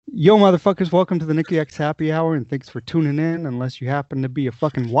Yo, motherfuckers, welcome to the Nikki X Happy Hour, and thanks for tuning in, unless you happen to be a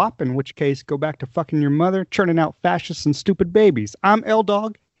fucking wop, in which case, go back to fucking your mother, churning out fascists and stupid babies. I'm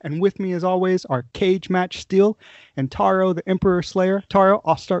L-Dog, and with me, as always, are Cage Match Steel and Taro, the Emperor Slayer. Taro,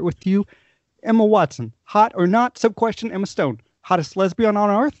 I'll start with you. Emma Watson, hot or not? Sub-question, Emma Stone, hottest lesbian on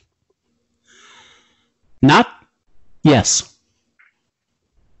Earth? Not? Yes.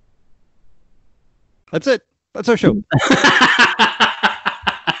 That's it. That's our show.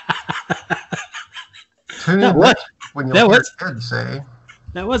 That was, when you'll hear Ed say.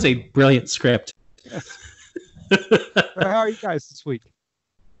 That was a brilliant script. Yes. How are you guys this week?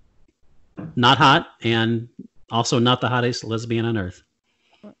 Not hot, and also not the hottest lesbian on Earth.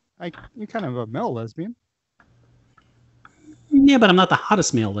 You're kind of a male lesbian. Yeah, but I'm not the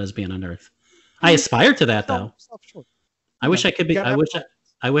hottest male lesbian on Earth. I aspire to that, though. I wish I could be. I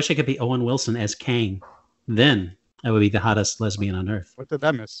wish I could be Owen Wilson as Kang. Then I would be the hottest lesbian on Earth. What did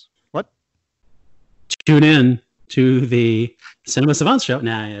I miss? What? Tune in to the Cinema Savant show.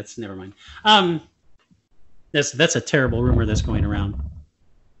 Nah, that's never mind. That's a terrible rumor that's going around.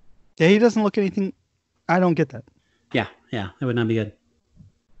 Yeah, he doesn't look anything. I don't get that. Yeah, that would not be good.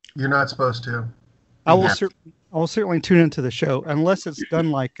 You're not supposed to. I will certainly tune into the show unless it's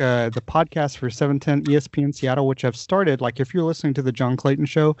done like the podcast for 710 ESPN Seattle, which I've started. Like if you're listening to the John Clayton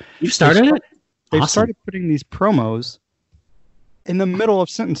show, you started it. They've Awesome. Started putting these promos in the middle of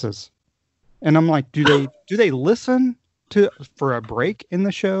sentences, and I'm like, do they listen for a break in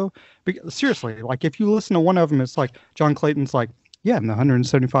the show? Because, seriously, like if you listen to one of them, it's like John Clayton's like, yeah, and the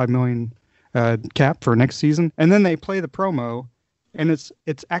 175 million cap for next season, and then they play the promo, and it's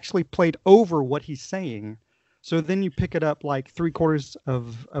actually played over what he's saying. So then you pick it up like 3/4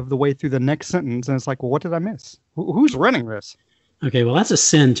 of the way through the next sentence, and it's like, well, what did I miss? Who's running this? Okay, well, that's a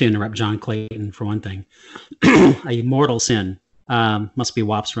sin to interrupt John Clayton, for one thing. A mortal sin. Must be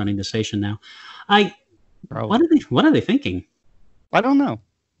WAP's running the station now. What are they thinking? I don't know.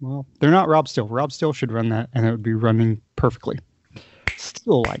 Well, they're not Rob Steele. Rob Steele should run that, and it would be running perfectly.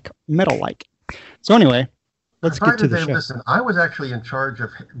 Still like metal-like. So anyway, let's get to the show. Listen, I was actually in charge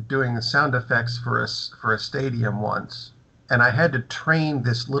of doing the sound effects for a stadium once, and I had to train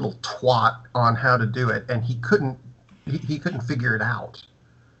this little twat on how to do it, and he couldn't figure it out.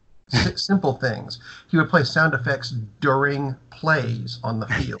 Simple things. He would play sound effects during plays on the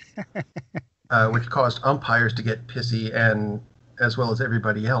field, which caused umpires to get pissy, and as well as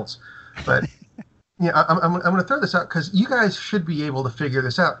everybody else. But yeah, I'm going to throw this out because you guys should be able to figure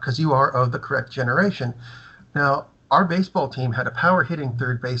this out because you are of the correct generation. Now, our baseball team had a power hitting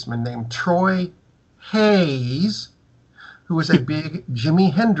third baseman named Troy Hayes, who was a big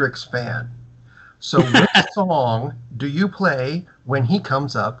Jimi Hendrix fan. So which song do you play when he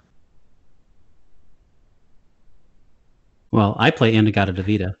comes up? Well, I play Indigata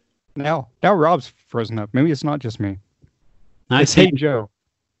Davida. Now Rob's frozen up. Maybe it's not just me. It's Hey Joe.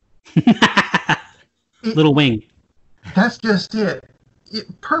 Little Wing. That's just it.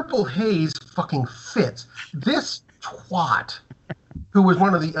 Purple Haze fucking fits. This twat, who was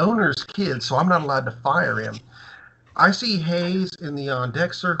one of the owner's kids, so I'm not allowed to fire him. I see Hayes in the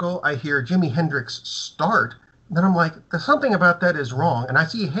on-deck circle. I hear Jimi Hendrix start. Then I'm like, there's something about that is wrong. And I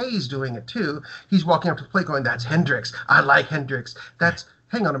see Hayes doing it too. He's walking up to the plate going, that's Hendrix. I like Hendrix.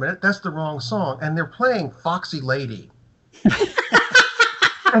 Hang on a minute, that's the wrong song. And they're playing Foxy Lady.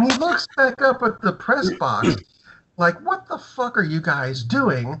 And he looks back up at the press box like, what the fuck are you guys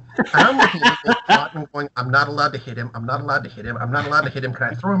doing? And I'm looking at the plot and going, I'm not allowed to hit him. I'm not allowed to hit him. I'm not allowed to hit him. Can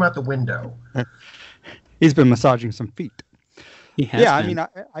I throw him out the window? He's been massaging some feet. He has been. I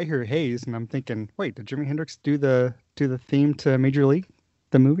mean, I hear Hayes, and I'm thinking, wait, did Jimi Hendrix do the theme to Major League,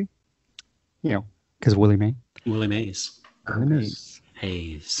 the movie? You know, because Willie Mays. Willie Mays. Willie Mays.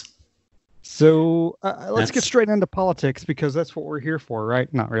 Hayes. So let's get straight into politics because that's what we're here for,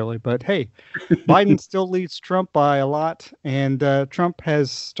 right? Not really, but hey, Biden still leads Trump by a lot, and Trump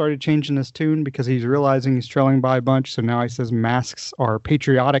has started changing his tune because he's realizing he's trailing by a bunch. So now he says masks are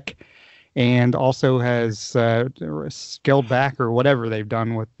patriotic, and also has scaled back or whatever they've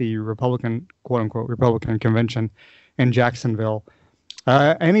done with the Republican, quote unquote, Republican convention in Jacksonville,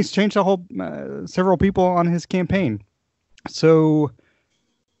 and he's changed a whole several people on his campaign. So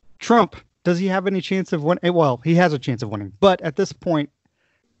Trump. Does he have any chance of winning? Well, he has a chance of winning. But at this point,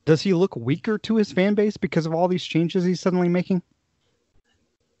 does he look weaker to his fan base because of all these changes he's suddenly making?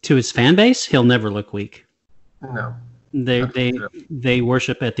 To his fan base, he'll never look weak. No. They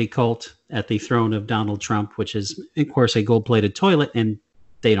worship at the cult, at the throne of Donald Trump, which is, of course, a gold-plated toilet, and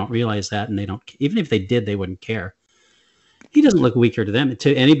they don't realize that, and they don't. Even if they did, they wouldn't care. He doesn't look weaker to them.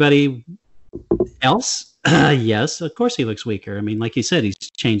 To anybody else, Yes, of course he looks weaker. I mean, like you said, he's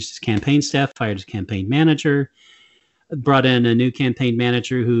changed his campaign staff, fired his campaign manager, brought in a new campaign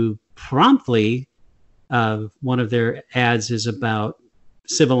manager who promptly, one of their ads is about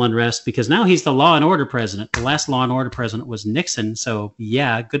civil unrest because now he's the law and order president. The last law and order president was Nixon. So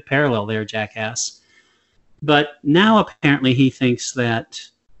yeah, good parallel there, jackass. But now apparently he thinks that,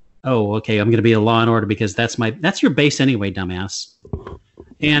 oh, okay, I'm going to be a law and order because that's your base anyway, dumbass.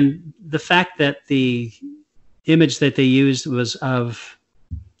 And the fact that the image that they used was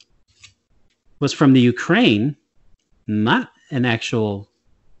from the Ukraine, not an actual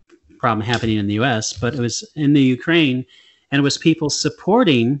problem happening in the US, but it was in the Ukraine, and it was people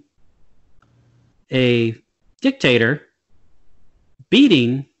supporting a dictator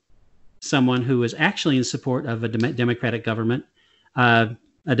beating someone who was actually in support of a democratic government, a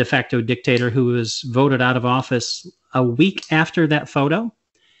de facto dictator who was voted out of office a week after that photo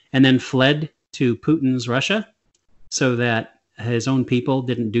and then fled to Putin's Russia so that his own people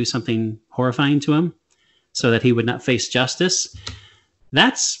didn't do something horrifying to him so that he would not face justice.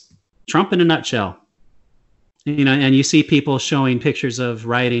 That's Trump in a nutshell. You know, and you see people showing pictures of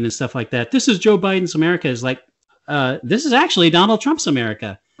rioting and stuff like that. This is Joe Biden's America. Is like, this is actually Donald Trump's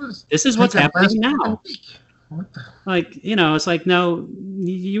America. This is what's happening now. Like, you know, it's like, no,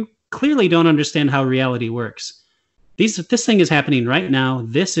 you clearly don't understand how reality works. This thing is happening right now.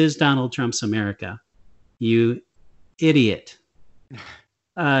 This is Donald Trump's America. You idiot.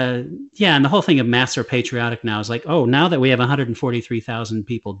 Yeah, and the whole thing of masks are patriotic now is like, oh, now that we have 143,000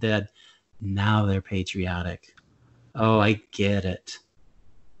 people dead, now they're patriotic. Oh, I get it.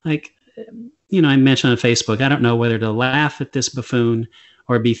 Like, you know, I mentioned on Facebook, I don't know whether to laugh at this buffoon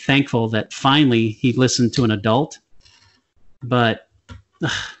or be thankful that finally he listened to an adult. But,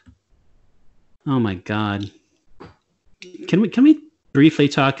 oh my God. Can we briefly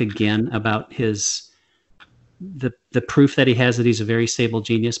talk again about the proof that he has that he's a very stable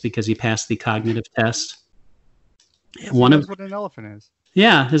genius because he passed the cognitive test? That's what an elephant is.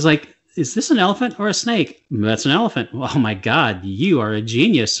 Yeah, it's like, is this an elephant or a snake? That's an elephant. Oh my God, you are a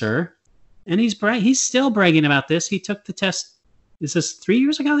genius, sir. And he's still bragging about this. He took the test. Is this 3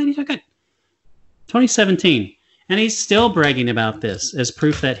 years ago that he took it? 2017. And he's still bragging about this as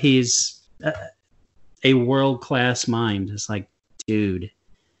proof that he's a world-class mind. It's like, dude.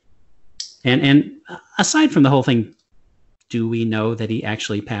 And aside from the whole thing, do we know that he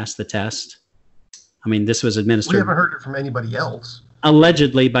actually passed the test? I mean, this was administered. We haven't heard it from anybody else.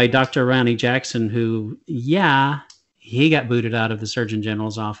 Allegedly by Dr. Ronnie Jackson, who, yeah, he got booted out of the Surgeon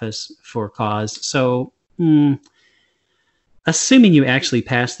General's office for cause. So, assuming you actually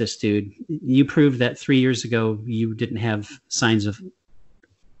passed this, dude, you proved that 3 years ago you didn't have signs of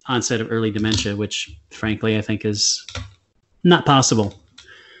onset of early dementia, which, frankly, I think is not possible.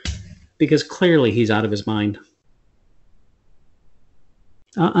 Because clearly he's out of his mind.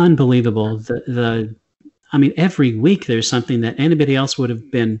 Unbelievable. I mean, every week there's something that anybody else would have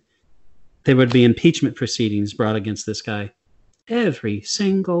been, there would be impeachment proceedings brought against this guy. Every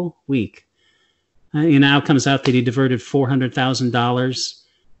single week. And now it comes out that he diverted $400,000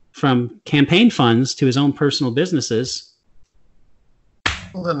 from campaign funds to his own personal businesses.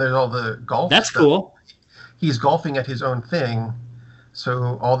 Well, then there's all the golf That's stuff. Cool. He's golfing at his own thing.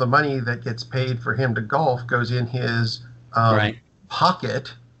 So all the money that gets paid for him to golf goes in his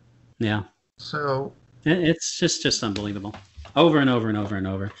pocket. Yeah. So it's just unbelievable. Over and over and over and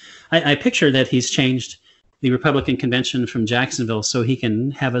over. I picture that he's changed the Republican convention from Jacksonville so he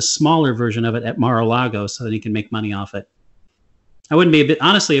can have a smaller version of it at Mar-a-Lago so that he can make money off it. I would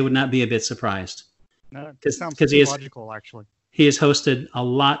not be a bit surprised. No, it sounds logical, actually. He has hosted a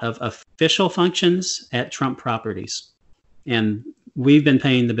lot of official functions at Trump properties. And we've been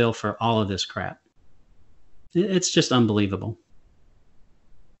paying the bill for all of this crap. It's just unbelievable.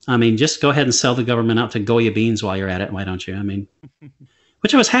 I mean, just go ahead and sell the government out to Goya beans while you're at it. Why don't you? I mean,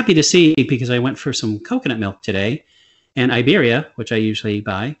 which I was happy to see because I went for some coconut milk today, and Iberia, which I usually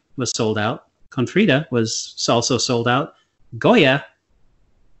buy, was sold out. Confrida was also sold out. Goya,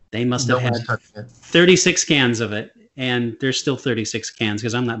 they must have had 36 cans of it, and there's still 36 cans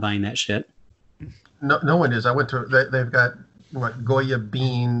because I'm not buying that shit. No one is. I went to, they've got Goya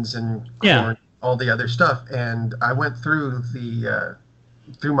beans and corn, all the other stuff. And I went through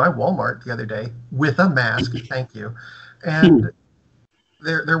through my Walmart the other day with a mask. Thank you. And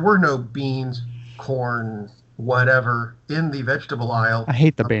there were no beans, corn, whatever in the vegetable aisle. I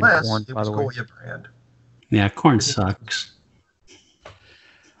hate the brand corn, by the way. Goya brand. Yeah, corn sucks.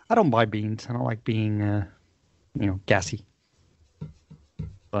 I don't buy beans. I don't like being, gassy.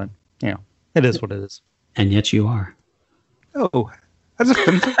 But, it is what it is. And yet you are. Oh, I just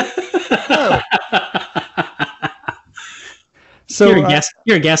couldn't. Oh. So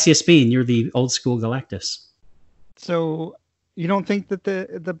you're a gaseous being. You're the old school Galactus. So you don't think that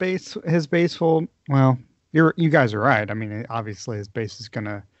his base will? Well, you guys are right. I mean, obviously his base is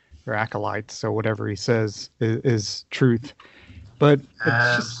gonna, they're acolytes, so whatever he says is truth. But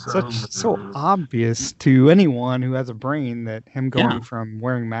it's just so obvious to anyone who has a brain that him going from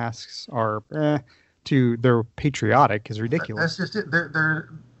wearing masks to they're patriotic is ridiculous. That's just it.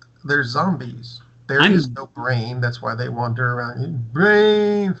 They're zombies. There is no brain. That's why they wander around.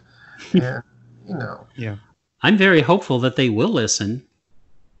 Brain, and Yeah. I'm very hopeful that they will listen,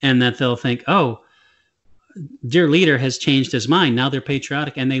 and that they'll think, "Oh, dear leader has changed his mind. Now they're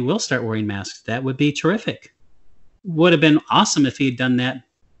patriotic, and they will start wearing masks." That would be terrific. Would have been awesome if he'd done that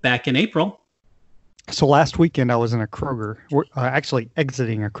back in April. So last weekend I was in a Kroger, actually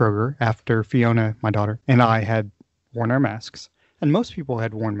exiting a Kroger after Fiona, my daughter, and I had worn our masks. And most people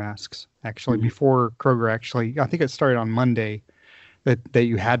had worn masks, actually, before Kroger actually, I think it started on Monday that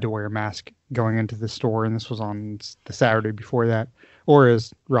you had to wear a mask going into the store. And this was on the Saturday before that. Or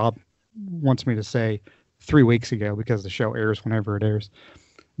as Rob wants me to say, 3 weeks ago, because the show airs whenever it airs.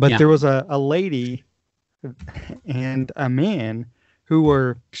 But there was a lady and a man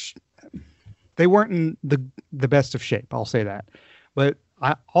who they weren't in the best of shape. I'll say that. But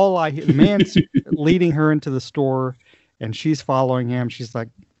the man's leading her into the store, and she's following him. She's like,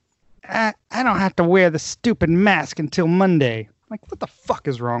 I don't have to wear the stupid mask until Monday. I'm like, what the fuck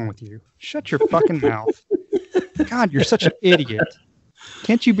is wrong with you? Shut your fucking mouth. God, you're such an idiot.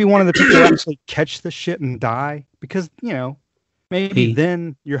 Can't you be one of the people who actually catch this shit and die? Because, maybe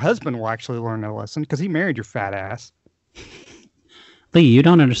then your husband will actually learn a lesson because he married your fat ass. Lee, you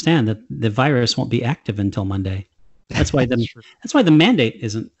don't understand that the virus won't be active until Monday. That's why the mandate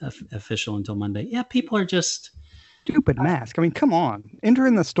isn't official until Monday. Yeah, people are just stupid mask. I mean, come on. Enter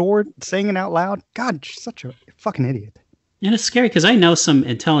in the store, saying it out loud. God, you're such a fucking idiot. And it's scary because I know some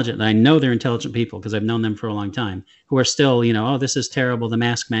I know they're intelligent people because I've known them for a long time who are still, oh, this is terrible. The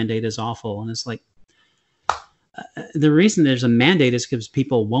mask mandate is awful. And it's like, the reason there's a mandate is because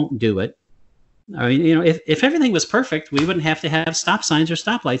people won't do it. I mean, if everything was perfect, we wouldn't have to have stop signs or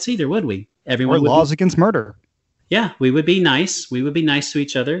stoplights either, would we? Or laws against murder. Yeah, we would be nice. We would be nice to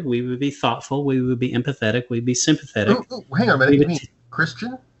each other. We would be thoughtful. We would be empathetic. We'd be sympathetic. Oh, hang on a minute. You mean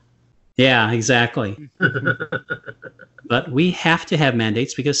Christian? Yeah, exactly. But we have to have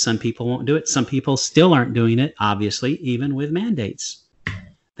mandates because some people won't do it. Some people still aren't doing it, obviously, even with mandates.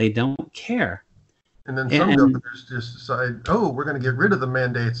 They don't care. And then some governors just decide, we're going to get rid of the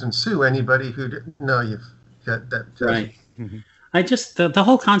mandates and sue anybody who didn't. No, you've got that. Right. Mm-hmm. I just, the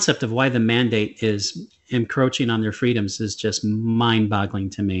whole concept of why the mandate is encroaching on their freedoms is just mind-boggling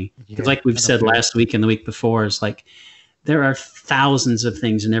to me. Because like we've said last week and the week before, is like, there are thousands of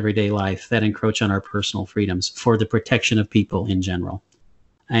things in everyday life that encroach on our personal freedoms for the protection of people in general.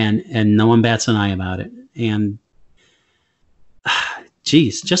 And no one bats an eye about it. And,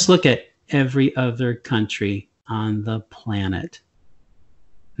 geez, just look at every other country on the planet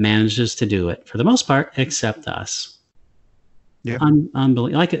manages to do it, for the most part, except us. Yeah.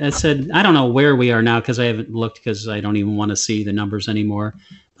 Unbelievable. Like I said, I don't know where we are now because I haven't looked because I don't even want to see the numbers anymore.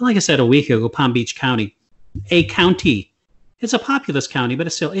 But like I said a week ago, Palm Beach County, a county. It's a populous county, but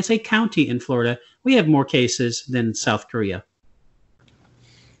it's a county in Florida. We have more cases than South Korea.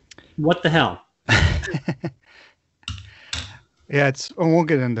 What the hell? Yeah, we'll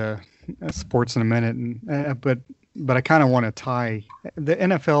get into sports in a minute, but I kind of want to tie the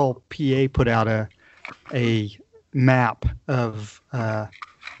NFLPA put out a map of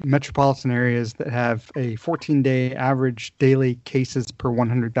metropolitan areas that have a 14-day average daily cases per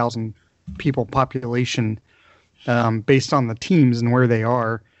 100,000 people population based on the teams and where they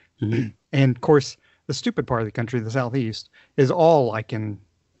are. Mm-hmm. And of course, the stupid part of the country, the Southeast, is all like in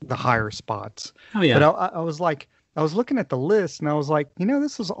the higher spots. Oh yeah. But I was looking at the list and I was like,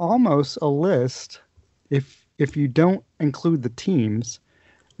 this is almost a list. If you don't include the teams,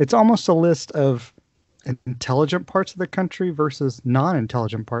 it's almost a list of intelligent parts of the country versus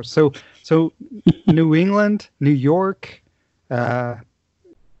non-intelligent parts. So New England, New York,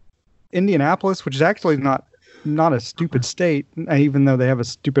 Indianapolis, which is actually not a stupid state, even though they have a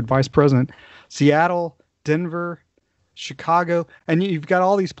stupid vice president, Seattle, Denver, Chicago, and you've got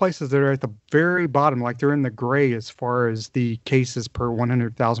all these places that are at the very bottom, like they're in the gray as far as the cases per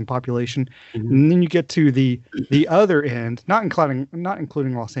 100,000 population. Mm-hmm. And then you get to the other end, not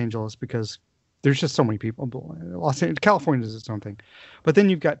including Los Angeles, because there's just so many people. California is its own thing. But then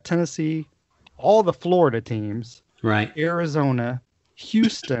you've got Tennessee, all the Florida teams, right? Arizona,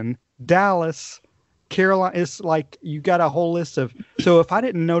 Houston, Dallas, Carolina. It's like you got a whole list of. So if I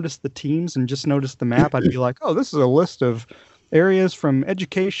didn't notice the teams and just noticed the map, I'd be like, oh, this is a list of areas from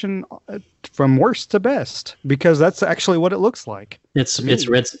education, from worst to best, because that's actually what it looks like. It's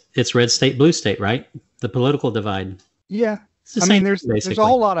red state, blue state, right? The political divide. Yeah. I mean, there's a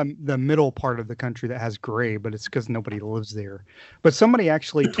whole lot of the middle part of the country that has gray, but it's because nobody lives there. But somebody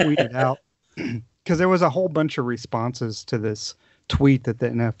actually tweeted out, because there was a whole bunch of responses to this tweet that the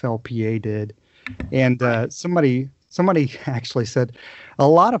NFLPA did, and somebody actually said a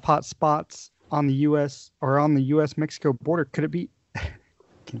lot of hot spots on the U.S. or on the U.S.-Mexico border. Could it be? I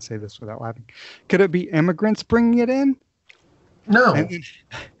can't say this without laughing. Could it be immigrants bringing it in? No.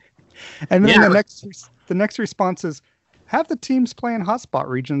 And then the next response is, have the teams in hotspot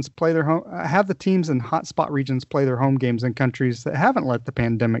regions play their home games in countries that haven't let the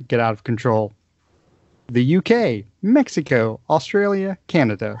pandemic get out of control. The UK, Mexico, Australia,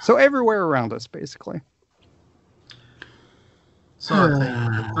 Canada. So everywhere around us, basically. So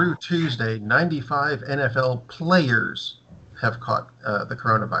through Tuesday, 95 NFL players have caught the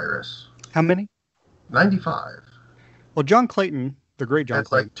coronavirus. How many? 95. Well, John Clayton, the great John That's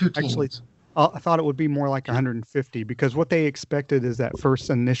Clayton, like 2 teams. actually, I thought it would be more like 150, because what they expected is that first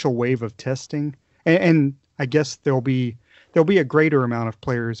initial wave of testing, and I guess there'll be a greater amount of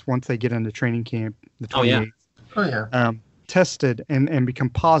players once they get into training camp, the 28th, tested and become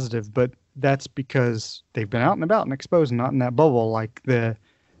positive, but that's because they've been out and about and exposed, not in that bubble like the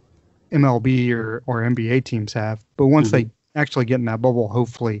MLB or NBA teams have. But once they actually get in that bubble,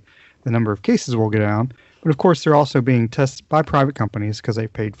 hopefully the number of cases will go down. But of course, they're also being tested by private companies because they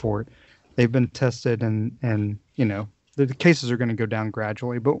paid for it. They've been tested, and you know, the cases are going to go down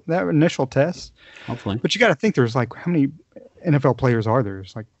gradually. But that initial test, hopefully. But you got to think, there's like, how many NFL players are there?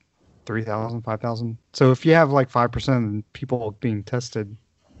 There's like 3,000, 5,000. So if you have like 5% of people being tested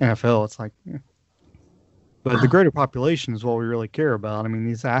NFL, it's like, But the greater population is what we really care about. I mean,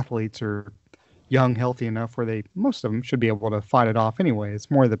 these athletes are young, healthy enough where most of them should be able to fight it off anyway.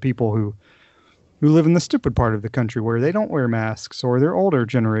 It's more the people who live in the stupid part of the country where they don't wear masks, or they're older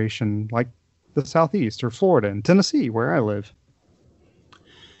generation, like the Southeast or Florida and Tennessee, where I live.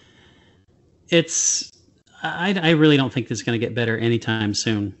 I really don't think this is going to get better anytime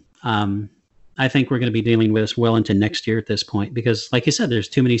soon. I think we're going to be dealing with this well into next year at this point, because like you said, there's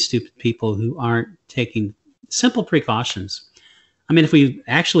too many stupid people who aren't taking simple precautions. I mean, if we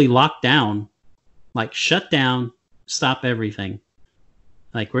actually lock down, like shut down, stop everything,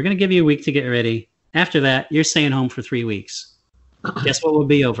 like we're going to give you a week to get ready. After that, you're staying home for 3 weeks. Guess what will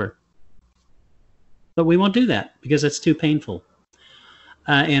be over? But we won't do that because it's too painful.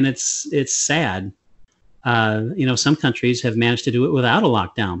 And it's sad. Some countries have managed to do it without a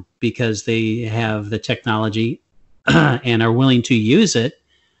lockdown because they have the technology and are willing to use it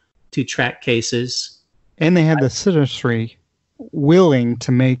to track cases. And they have the citizenry willing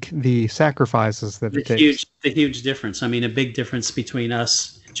to make the sacrifices that it takes. The huge difference. I mean, a big difference between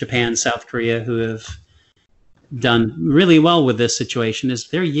us, Japan, South Korea, who have done really well with this situation, is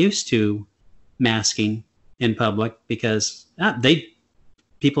they're used to masking in public because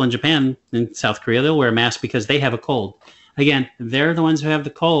people in Japan and South Korea, they'll wear a mask because they have a cold. Again, they're the ones who have the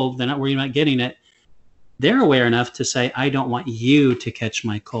cold. They're not worried about getting it. They're aware enough to say, I don't want you to catch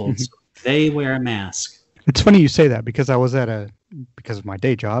my cold. So they wear a mask. It's funny you say that, because I was because of my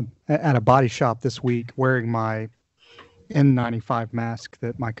day job, at a body shop this week wearing my N95 mask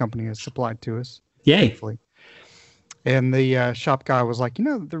that my company has supplied to us. Yay. Thankfully. And the shop guy was like,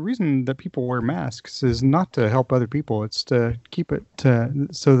 the reason that people wear masks is not to help other people. It's to keep it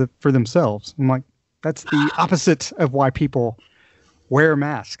for themselves. I'm like, that's the opposite of why people wear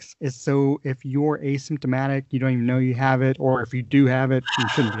masks. It's so if you're asymptomatic, you don't even know you have it, or if you do have it, you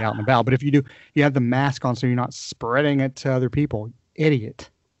shouldn't be out and about. But if you do, you have the mask on so you're not spreading it to other people. Idiot.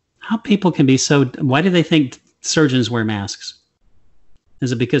 How people can be so... Why do they think surgeons wear masks?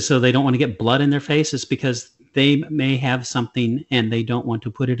 Is it because so they don't want to get blood in their face? It's because they may have something and they don't want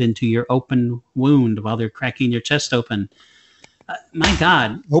to put it into your open wound while they're cracking your chest open. My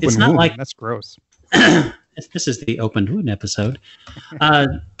God. Open it's not wound? like... That's gross. This is the open wound episode.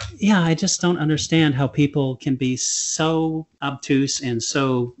 I just don't understand how people can be so obtuse and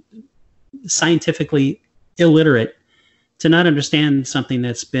so scientifically illiterate to not understand something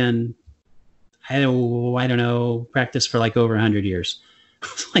that's been, I don't know, practiced for like over 100 years.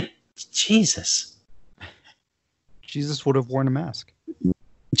 Like, Jesus. Jesus would have worn a mask.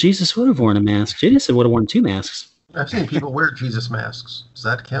 Jesus would have worn a mask. Jesus would have worn 2 masks. I've seen people wear Jesus masks. Does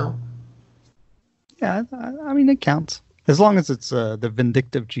that count? Yeah, I mean, it counts. As long as it's the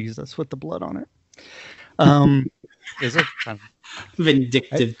vindictive Jesus with the blood on it. Is it?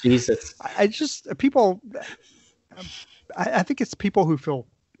 Vindictive Jesus. I think it's people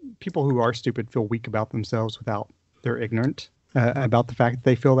who are stupid feel weak about themselves without they're ignorant. about the fact that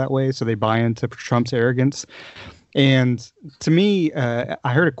they feel that way, so they buy into Trump's arrogance. And to me,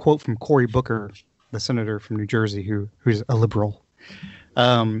 I heard a quote from Cory Booker, the senator from New Jersey, who's a liberal,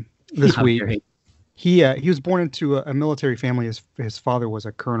 this week. He was born into a military family. His father was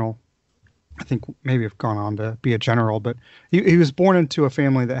a colonel. I think maybe have gone on to be a general, but he was born into a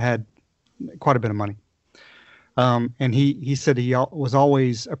family that had quite a bit of money. And he said he was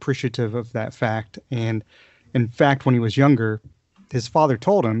always appreciative of that fact. And in fact, when he was younger, his father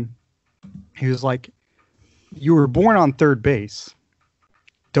told him, he was like, "You were born on third base.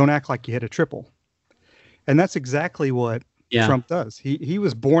 Don't act like you hit a triple." And that's exactly what Trump does. He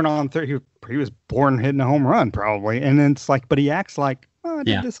was born on third. He was born hitting a home run probably. And then it's like, but he acts like, "Oh, I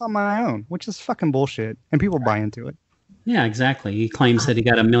did this on my own," which is fucking bullshit. And people buy into it. Yeah, exactly. He claims that he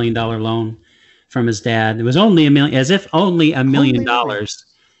got $1 million loan from his dad. It was only $1 million, as if only $1 million.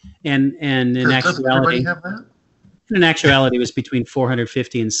 And in actuality, it was between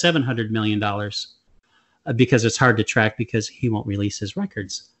 $450 and $700 million, because it's hard to track because he won't release his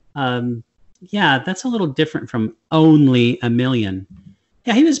records. That's a little different from only $1 million.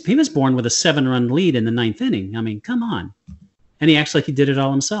 Yeah, he was born with a 7-run lead in the 9th inning. I mean, come on. And he acts like he did it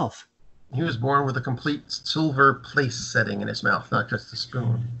all himself. He was born with a complete silver place setting in his mouth, not just a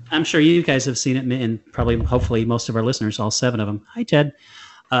spoon. I'm sure you guys have seen it, and probably, hopefully, most of our listeners, all 7 of them. Hi, Ted.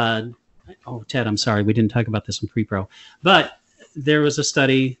 Ted, I'm sorry. We didn't talk about this in pre-pro. But there was a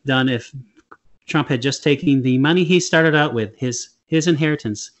study done if Trump had just taken the money he started out with, his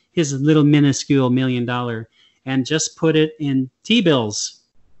inheritance, his little minuscule $1 million, and just put it in T-bills,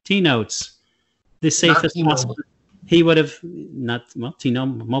 T-notes, the safest possible. He would have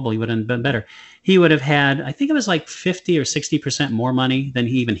T-Mobile, he would have been better. He would have had, I think it was like 50 or 60% more money than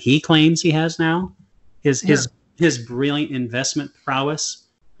he claims he has now. His brilliant investment prowess.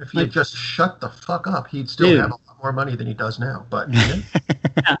 If he had just shut the fuck up, he'd still have a lot more money than he does now. But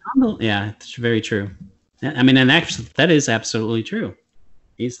it's very true. I mean, and actually, that is absolutely true.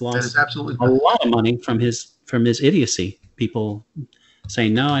 He's lost a lot of money from his idiocy. People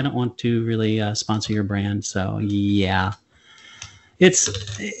saying, "No, I don't want to really sponsor your brand." So yeah,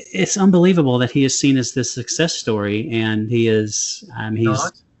 it's unbelievable that he is seen as this success story, and he is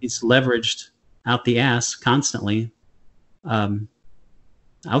he's leveraged out the ass constantly, out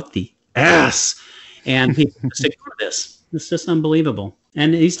the ass, and people just ignore this. It's just unbelievable,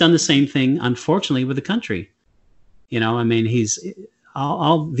 and he's done the same thing, unfortunately, with the country. I mean, he's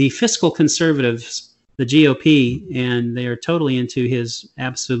all the fiscal conservatives, the GOP, and they are totally into his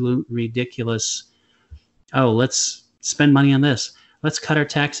absolute ridiculous, let's spend money on this. Let's cut our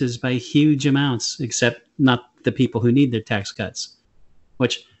taxes by huge amounts, except not the people who need their tax cuts,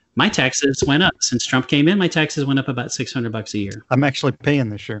 which my taxes went up. Since Trump came in, my taxes went up about $600 a year. I'm actually paying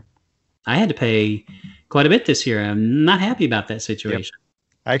this year. I had to pay quite a bit this year. I'm not happy about that situation. Yep.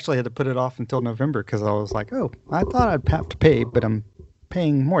 I actually had to put it off until November because I was like, I thought I'd have to pay, but I'm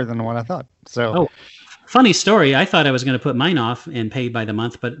paying more than what I thought. So, funny story. I thought I was going to put mine off and pay by the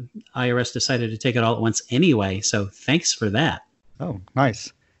month, but IRS decided to take it all at once anyway. So thanks for that. Oh,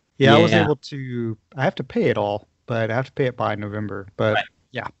 nice. Yeah, I was able to. I have to pay it all, but I have to pay it by November. But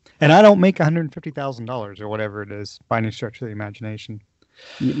yeah, and I don't make $150,000 or whatever it is by any stretch of the imagination.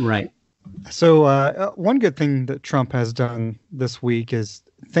 Right. So one good thing that Trump has done this week is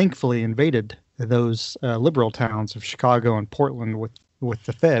thankfully invaded those liberal towns of Chicago and Portland with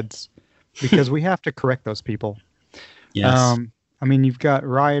the feds, because we have to correct those people. Yes. I mean, you've got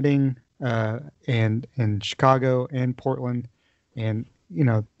rioting and in Chicago and Portland, and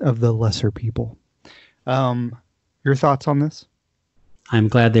of the lesser people. Your thoughts on this? I'm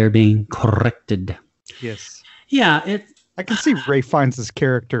glad they're being corrected. Yes. Yeah, I can see Ray Fiennes'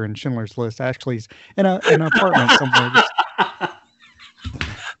 character in Schindler's List. Actually, he's in an apartment somewhere.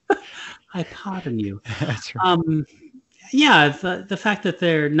 I pardon you. That's right. The fact that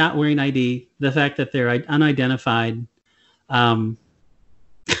they're not wearing ID, the fact that they're unidentified,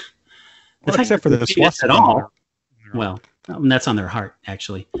 except for the swastika at all. Well, that's on their heart,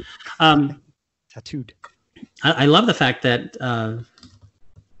 actually. Tattooed. I love the fact that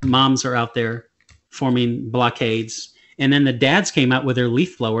moms are out there forming blockades, and then the dads came out with their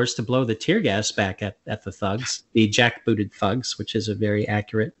leaf blowers to blow the tear gas back at the thugs, the jackbooted thugs, which is a very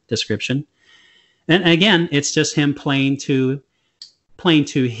accurate description. And again, it's just him playing to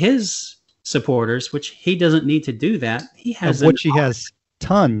his supporters, which he doesn't need to do that. He has he has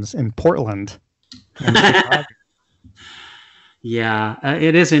tons in Portland. Yeah,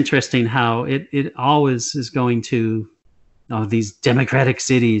 it is interesting how it always is going to these democratic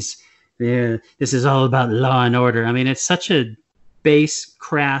cities. This is all about law and order. I mean, it's such a base,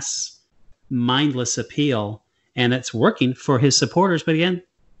 crass, mindless appeal. and it's working for his supporters. But again,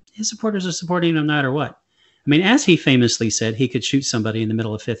 his supporters are supporting him no matter what. I mean, as he famously said, he could shoot somebody in the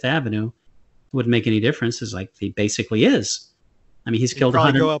middle of Fifth Avenue. It wouldn't make any difference. It's like he basically is. I mean, he's killed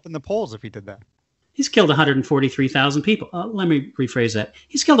 100. Go up in the polls if he did that. He's killed 143,000 people. Let me rephrase that.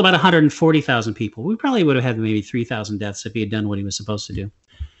 He's killed about 140,000 people. We probably would have had maybe 3,000 deaths if he had done what he was supposed to do.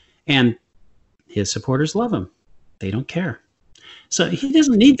 And his supporters love him. They don't care. So he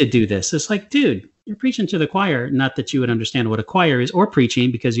doesn't need to do this. It's like, dude, you're preaching to the choir. Not that you would understand what a choir is, or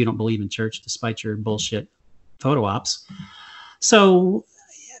preaching because you don't believe in church despite your bullshit photo ops. So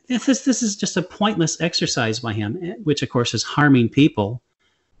this is just a pointless exercise by him, which of course is harming people.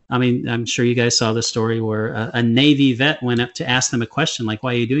 I mean, I'm sure you guys saw the story where a Navy vet went up to ask them a question like,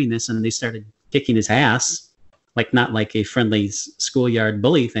 why are you doing this? And they started kicking his ass, like not like a friendly schoolyard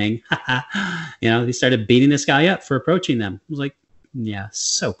bully thing. They started beating this guy up for approaching them. I was like, yeah,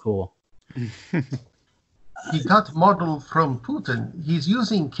 so cool. He got model from Putin. He's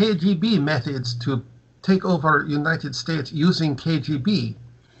using KGB methods to take over United States using KGB.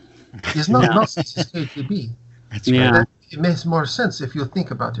 It's not Nazis, it's KGB. That's right. It makes more sense if you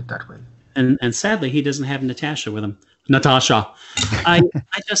think about it that way. And sadly, he doesn't have Natasha with him. Natasha. I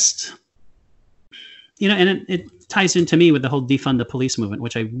just, and it ties into me with the whole defund the police movement,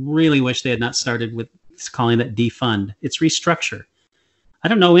 which I really wish they had not started with calling it defund. It's restructure. I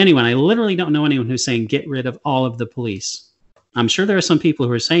don't know anyone. I literally don't know anyone who's saying get rid of all of the police. I'm sure there are some people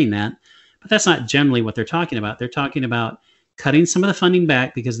who are saying that, but that's not generally what they're talking about. They're talking about cutting some of the funding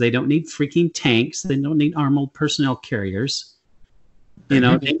back because they don't need freaking tanks. They don't need armored personnel carriers. They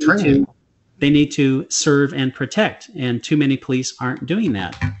need to serve and protect. And too many police aren't doing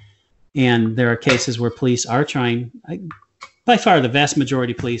that. And there are cases where police are trying. By far, the vast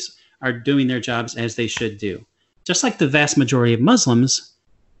majority of police are doing their jobs as they should do. Just like the vast majority of Muslims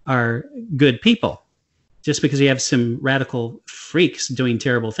are good people. Just because you have some radical freaks doing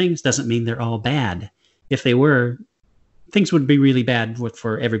terrible things doesn't mean they're all bad. If they were, things would be really bad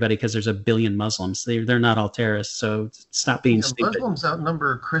for everybody because there's a billion Muslims. They're not all terrorists, so stop being stupid. Muslims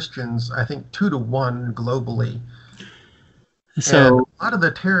outnumber Christians, I think, 2-1 globally. So and a lot of the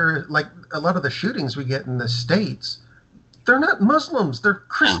terror, like a lot of the shootings we get in the States, they're not Muslims, they're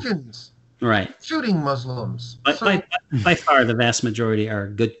Christians. Right. Shooting Muslims. But by far, the vast majority are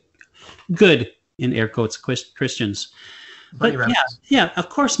good in air quotes Christians. But yeah, of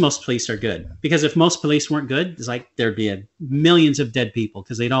course most police are good. Because if most police weren't good, it's like there'd be millions of dead people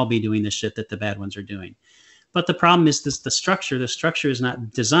because they'd all be doing the shit that the bad ones are doing. But the problem is the structure. The structure is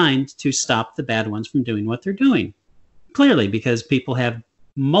not designed to stop the bad ones from doing what they're doing. Clearly, because people have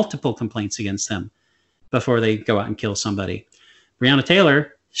multiple complaints against them before they go out and kill somebody. Breonna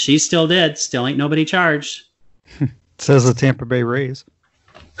Taylor, she's still dead. Still ain't nobody charged. Says the Tampa Bay Rays.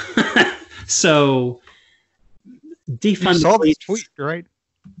 So defund. You saw the tweet, right?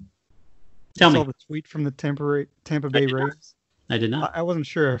 Tell me. You saw the tweet from the Tampa Bay Rays? I did not. I wasn't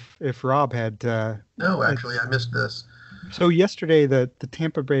sure if Rob had. No, actually, I missed this. So yesterday, the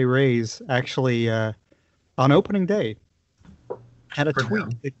Tampa Bay Rays actually, on opening day, had a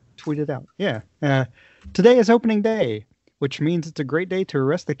tweet. They tweeted out, yeah. Today is opening day, which means it's a great day to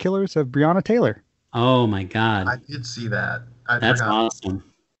arrest the killers of Breonna Taylor. Oh, my God. I did see that. That's awesome.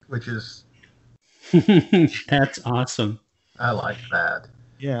 Which is... That's awesome. I like that.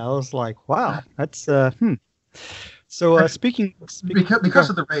 Yeah, I was like, wow, that's So speaking because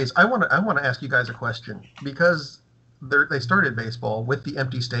of the Rays, I want to ask you guys a question because they started baseball with the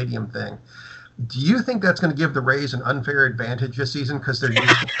empty stadium thing. Do you think that's going to give the Rays an unfair advantage this season because they're used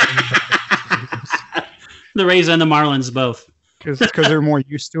to the Rays and the Marlins both because they're more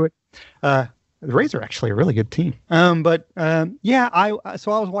used to it. The Rays are actually a really good team. I was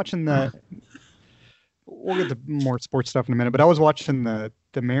watching the. We'll get to more sports stuff in a minute, but I was watching the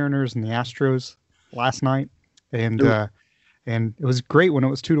Mariners and the Astros last night, and it was great when it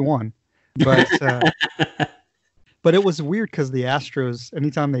was 2-1, but it was weird because the Astros,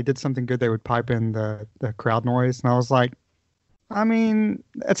 anytime they did something good, they would pipe in the crowd noise, and I was like, I mean,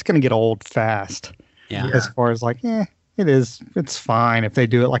 that's gonna get old fast. Yeah. As far as like, it is. It's fine if they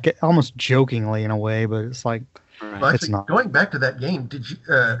do it like almost jokingly in a way, but it's like. Well, actually, it's not. Going back to that game, did you?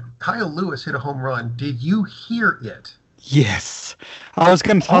 Kyle Lewis hit a home run. Did you hear it? Yes, I was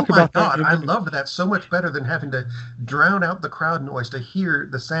going to talk about that. Oh my God, I loved that so much better than having to drown out the crowd noise to hear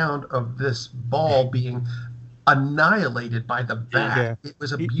the sound of this ball being annihilated by the bat. Yeah. It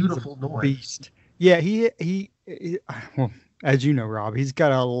was a beautiful noise. Beast. Yeah, he. Well, as you know, Rob, he's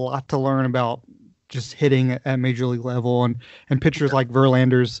got a lot to learn about just hitting at major league level, and pitchers like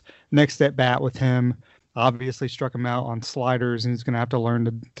Verlander's next at bat with him. Obviously struck him out on sliders, and he's going to have to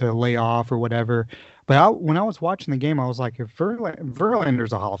learn to lay off or whatever. But when I was watching the game, I was like, if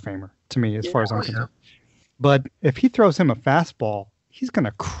Verlander's a Hall of Famer to me, as far as I'm concerned. But if he throws him a fastball, he's going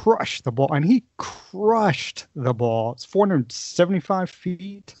to crush the ball. And he crushed the ball. It's 475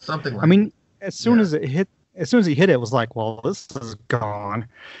 feet. Something like that. I mean, as soon as he hit it, it was like, well, this is gone.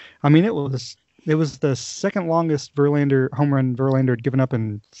 I mean, it was the second longest home run Verlander had given up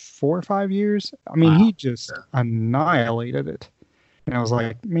in 4 or 5 years. I mean, he just annihilated it. And I was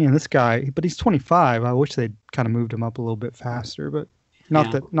like, man, this guy, but he's 25. I wish they'd kind of moved him up a little bit faster, but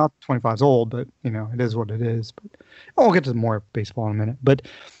not 25 is old, but it is what it is. But I'll get to more baseball in a minute. But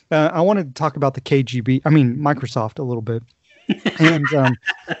I wanted to talk about the Microsoft a little bit. And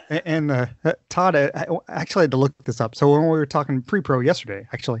Todd, I actually had to look this up. So when we were talking pre-pro yesterday,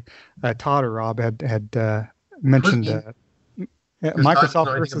 actually, Todd or Rob had mentioned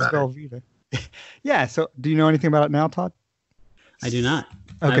Microsoft versus Velvita. Yeah. So do you know anything about it now, Todd? I do not.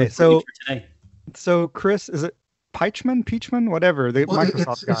 Okay. So Chris, is it Peachman, whatever, the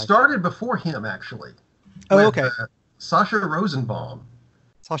Microsoft guy? It started before him, actually. Oh, okay. Sasha Rosenbaum.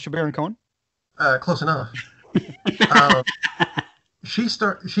 Sasha Baron Cohen? Close enough. She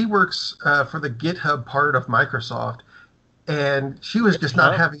works for the GitHub part of Microsoft, and she was just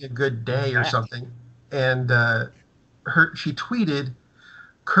not having a good day or something. And she tweeted,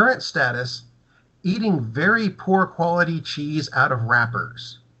 current status, eating very poor quality cheese out of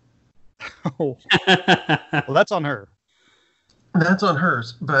wrappers. Oh, well, that's on her. That's on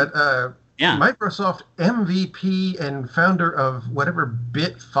hers. But Microsoft MVP and founder of whatever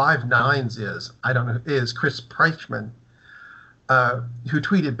Bit59s is Chris Preichman, who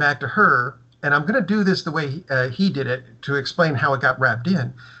tweeted back to her, and I'm going to do this the way he did it to explain how it got wrapped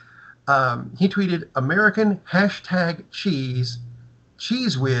in. He tweeted, American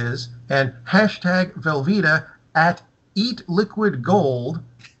 #cheese whiz, and #Velvita at Eat Liquid Gold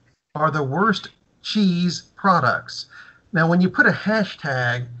are the worst cheese products. Now, when you put a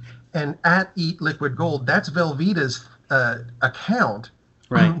hashtag and at Eat Liquid Gold, that's Velvita's account.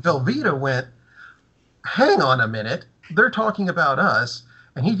 Right. Velvita went, hang on a minute, they're talking about us,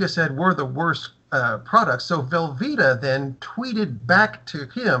 and he just said we're the worst products. So Velvita then tweeted back to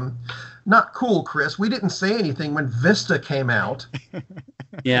him, not cool, Chris. We didn't say anything when Vista came out.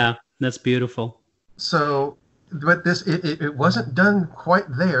 Yeah, that's beautiful. So, but it wasn't done quite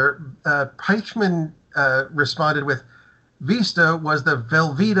there. Peichman responded with, Vista was the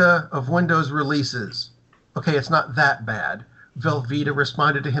Velvita of Windows releases. Okay, it's not that bad. Velvita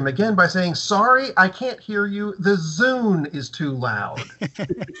responded to him again by saying, sorry, I can't hear you. The Zune is too loud.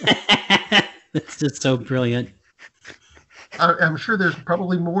 That's just so brilliant. I'm sure there's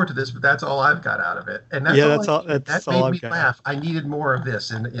probably more to this, but that's all I've got out of it. And that made me laugh. I needed more of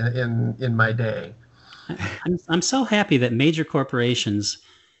this in my day. I'm so happy that major corporations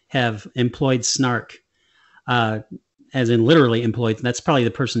have employed snark, as in literally employed. That's probably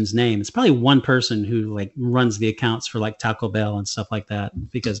the person's name. It's probably one person who runs the accounts for Taco Bell and stuff like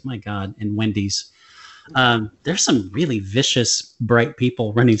that. Because my God, and Wendy's, there's some really vicious, bright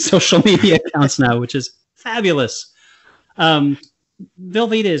people running social media accounts now, which is fabulous.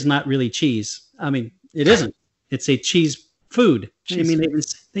 Velveeta is not really cheese. I mean, it isn't. It's a cheese food. I mean,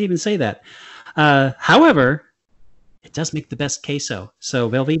 they even say that. However, it does make the best queso. So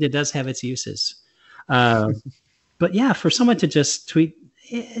Velveeta does have its uses. But yeah, for someone to just tweet,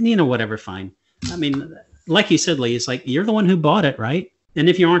 whatever, fine. I mean, like you said, Lee, it's like, you're the one who bought it, right? And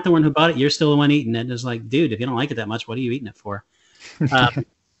if you aren't the one who bought it, you're still the one eating it. It's like, dude, if you don't like it that much, what are you eating it for?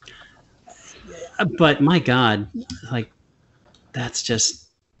 But my God, that's just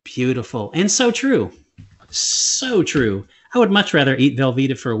beautiful. And so true. So true. I would much rather eat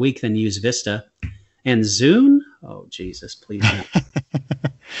Velveeta for a week than use Vista. And Zune? Oh, Jesus, please.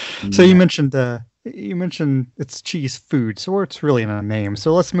 So you mentioned it's cheese food, so it's really in a name.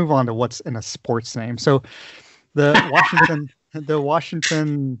 So let's move on to what's in a sports name. So the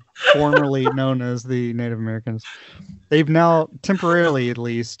Washington, formerly known as the Native Americans, they've now temporarily, at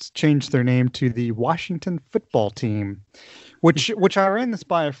least, changed their name to the Washington Football Team, which I ran this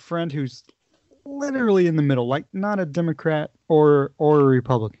by a friend who's literally in the middle, not a Democrat or a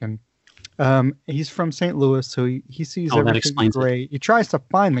Republican. He's from St. Louis, so he sees everything gray. He tries to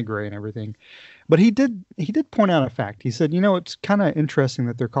find the gray and everything. But he did point out a fact. He said, it's kind of interesting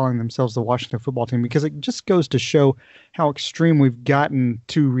that they're calling themselves the Washington Football Team, because it just goes to show how extreme we've gotten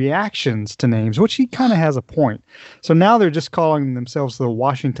to reactions to names, which he kind of has a point. So now they're just calling themselves the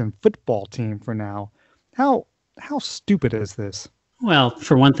Washington Football Team for now. How stupid is this? Well,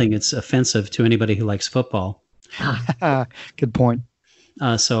 for one thing, it's offensive to anybody who likes football. Good point.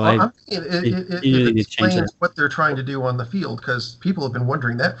 It explains what they're trying to do on the field, because people have been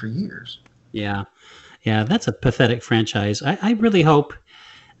wondering that for years. Yeah. Yeah, that's a pathetic franchise. I really hope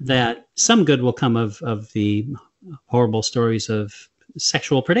that some good will come of the horrible stories of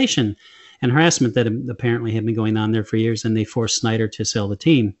sexual predation and harassment that apparently have been going on there for years, and they forced Snyder to sell the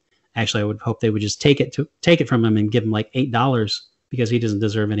team. Actually, I would hope they would just take it from him and give him like $8 because he doesn't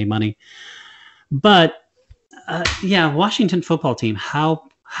deserve any money. But yeah, Washington football team,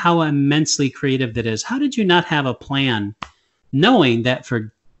 how immensely creative that is. How did you not have a plan, knowing that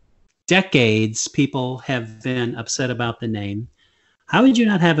for decades people have been upset about the name? How would you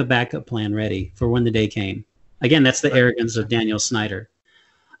not have a backup plan ready for when the day came? Again, that's the arrogance of Daniel Snyder.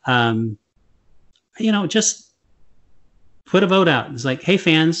 Just put a vote out. It's like, hey,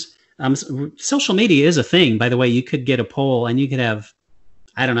 fans, social media is a thing. By the way, you could get a poll and you could have,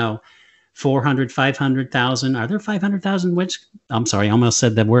 I don't know, 400, 500,000. Are there 500,000? I'm sorry, I almost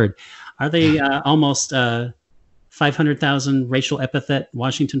said that word. Are they almost 500,000 racial epithet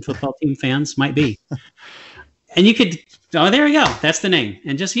Washington football team fans? Might be. And you could, there you go. That's the name.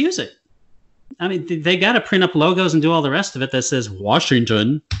 And just use it. I mean, they got to print up logos and do all the rest of it that says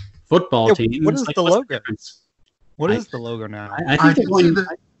Washington football team. What is the logo? What is the logo now? I think they're going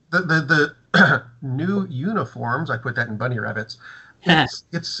the new uniforms. I put that in bunny rabbits. It's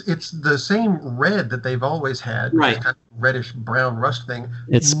the same red that they've always had. Right. Kind of reddish brown rust thing.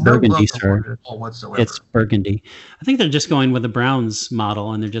 It's burgundy, sir. Whatsoever. It's burgundy. I think they're just going with the Browns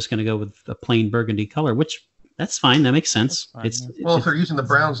model, and they're just going to go with a plain burgundy color, which that's fine. That makes sense. If they're using the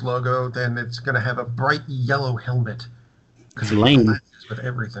Browns logo, then it's going to have a bright yellow helmet. It's lame. With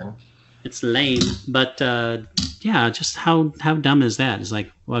everything. It's lame, but yeah, just how dumb is that? It's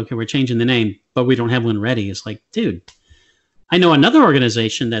like, well, okay, we're changing the name, but we don't have one ready. It's like, dude, I know another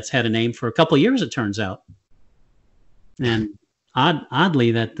organization that's had a name for a couple of years, it turns out. And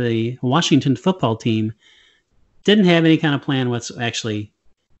oddly, that the Washington football team didn't have any kind of plan.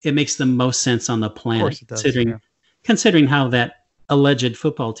 It makes the most sense on the planet, considering how that alleged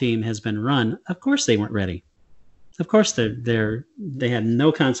football team has been run. Of course they weren't ready. Of course they had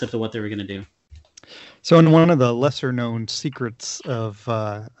no concept of what they were going to do. So in one of the lesser known secrets of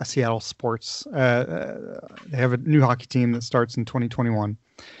Seattle sports, they have a new hockey team that starts in 2021,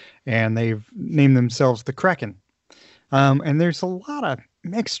 and they've named themselves the Kraken. And there's a lot of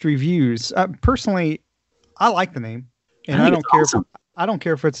mixed reviews. Personally, I like the name, and I don't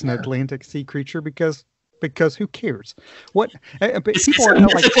care if it's an Atlantic sea creature because who cares? What people are a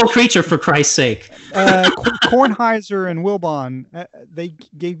mythical creature, for Christ's sake. Kornheiser and Wilbon, they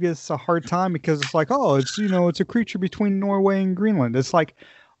gave us a hard time because it's like, it's a creature between Norway and Greenland. It's like,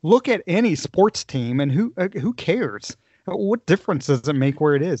 look at any sports team and who cares? What difference does it make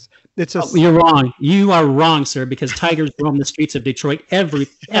where it is? You're wrong. You are wrong, sir, because tigers roam the streets of Detroit every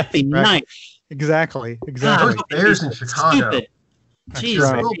night. Exactly. Those Bears in Chicago. Stupid.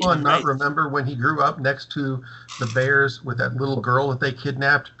 Jeez, will one not remember when he grew up next to the Bears with that little girl that they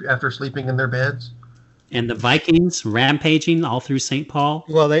kidnapped after sleeping in their beds? And the Vikings rampaging all through St. Paul.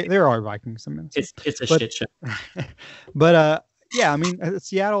 Well, there are Vikings. It's a shit show. But yeah, I mean,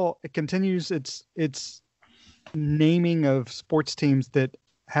 Seattle, it continues its naming of sports teams that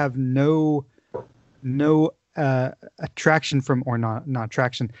have no attraction from, or not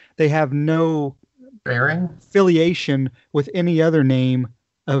attraction. They have no bearing affiliation with any other name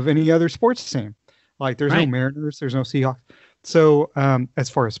of any other sports team. Like there's no Mariners, there's no Seahawks. So as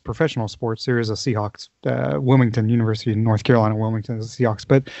far as professional sports, there is a Seahawks. Wilmington, University of North Carolina, Wilmington is a Seahawks.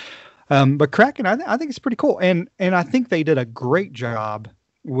 But Kraken, I think it's pretty cool, and I think they did a great job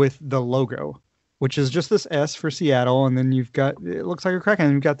with the logo, which is just this S for Seattle, and then you've got, it looks like a Kraken,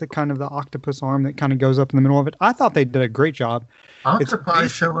 and you've got the kind of the octopus arm that kind of goes up in the middle of it. I thought they did a great job. Octopi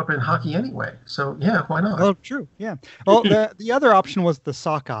show up in hockey anyway, so yeah, why not? Oh, true, yeah. Well, the other option was the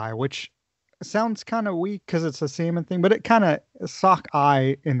sockeye, which sounds kind of weak because it's a salmon thing, but it kind of,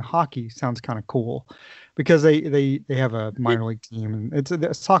 sockeye in hockey sounds kind of cool because they have a minor league team, and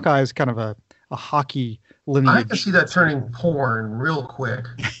the sockeye is kind of a hockey lineage. I can see that turning porn real quick.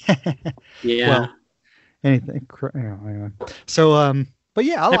 Yeah. Well, anything. Anyway. So, but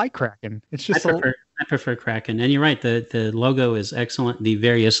yeah, I like Kraken. It's just I prefer Kraken, and you're right. The logo is excellent. The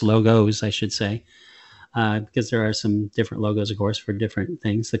various logos, I should say, because there are some different logos, of course, for different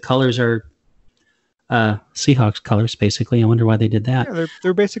things. The colors are Seahawks colors, basically. I wonder why they did that. Yeah,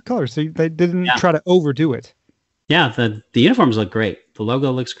 they're basic colors. They didn't try to overdo it. Yeah, the uniforms look great. The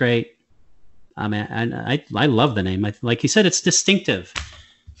logo looks great. I mean, I love the name. Like you said, it's distinctive.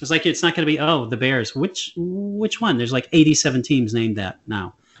 It's like it's not going to be the Bears. Which one? There's like 87 teams named that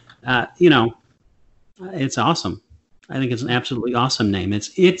now. It's awesome. I think it's an absolutely awesome name.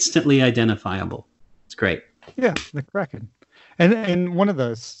 It's instantly identifiable. It's great. Yeah, the Kraken. And one of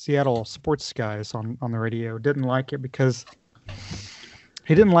the Seattle sports guys on the radio didn't like it because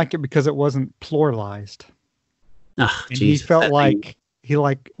it wasn't pluralized. Oh, And Jesus, he felt like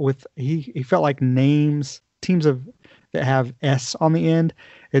he felt like names teams that have S on the end.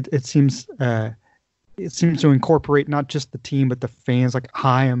 It seems to incorporate not just the team but the fans. Like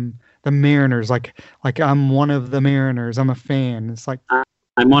I am the Mariners. Like I'm one of the Mariners. I'm a fan. It's like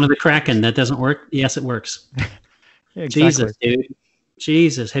I'm one of the Kraken. That doesn't work. Yes, it works. yeah, exactly. Jesus, dude.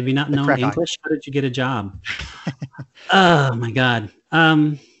 Jesus, have you not known English? How did you get a job? Oh my God.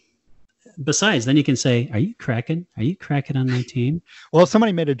 Besides, then you can say, "Are you cracking? Are you cracking on my team?" Well,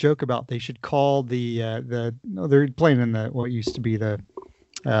 somebody made a joke about they should call they're playing in what used to be the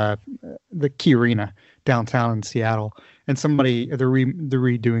Key Arena downtown in Seattle, and they're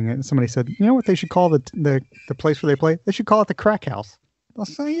redoing it. And somebody said, you know what they should call the place where they play? They should call it the Crack House. I'll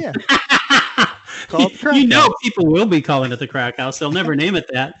say, yeah. Call it the Crack House. People will be calling it the Crack House. They'll never name it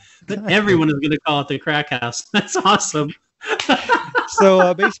that, but everyone is going to call it the Crack House. That's awesome.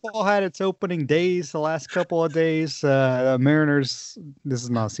 So baseball had its opening days the last couple of days. Mariners, this is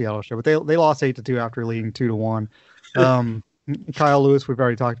not a Seattle show, but they lost 8-2 after leading 2-1. Kyle Lewis, we've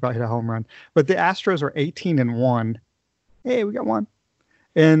already talked about, hit a home run. But the Astros are 18-1. Hey, we got one.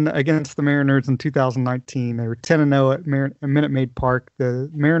 And against the Mariners in 2019, they were 10-0 at Minute Maid Park. The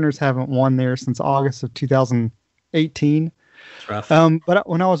Mariners haven't won there since August of 2018. It's rough. But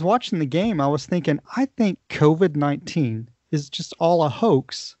when I was watching the game, I was thinking, I think COVID-19 is just all a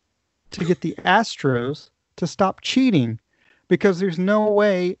hoax to get the Astros to stop cheating, because there's no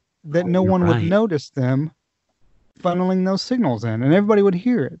way that no one would notice them funneling those signals in, and everybody would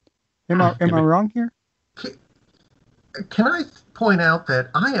hear it. Am I wrong here? Can I point out that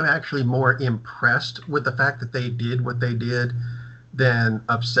I am actually more impressed with the fact that they did what they did than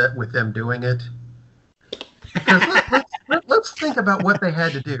upset with them doing it? Because let's think about what they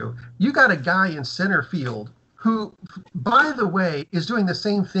had to do. You got a guy in center field who, by the way, is doing the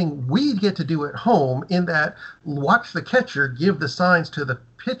same thing we get to do at home, in that watch the catcher give the signs to the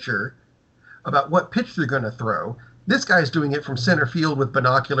pitcher about what pitch they're going to throw. This guy's doing it from center field with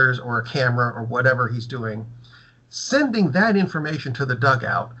binoculars or a camera or whatever he's doing, sending that information to the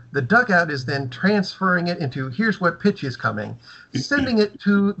dugout. The dugout is then transferring it into, here's what pitch is coming, sending it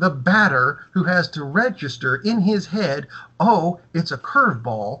to the batter, who has to register in his head, oh, it's a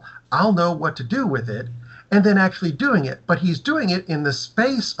curveball, I'll know what to do with it, and then actually doing it. But he's doing it in the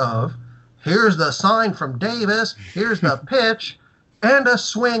space of, here's the sign from Davis, here's the pitch, and a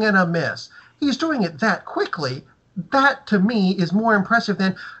swing and a miss. He's doing it that quickly. That, to me, is more impressive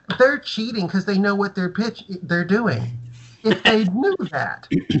than they're cheating because they know what they're doing. If they knew that.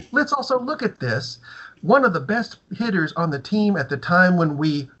 Let's also look at this. One of the best hitters on the team at the time when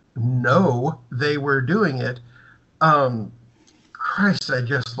we know they were doing it, Christ, I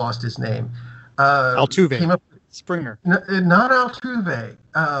just lost his name. Altuve. Springer. Not Altuve.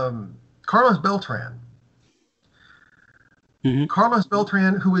 Carlos Beltran. Mm-hmm. Carlos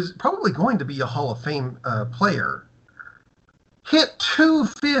Beltran, who is probably going to be a Hall of Fame player, hit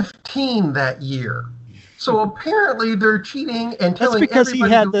 .215 that year. So apparently they're cheating and telling everybody. That's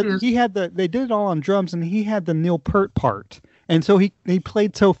because they did it all on drums, and he had the Neil Peart part. And so he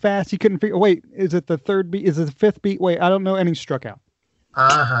played so fast he couldn't figure, wait, is it the third beat? Is it the fifth beat? Wait, I don't know. And he struck out.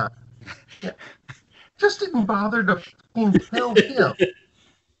 Uh-huh. Yeah. Just didn't bother to tell him.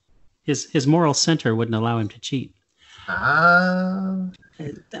 His moral center wouldn't allow him to cheat. I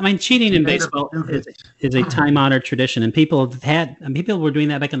mean, cheating in baseball is a time-honored tradition, and people were doing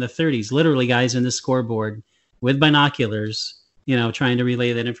that back in the 30s. Literally, guys in the scoreboard with binoculars, trying to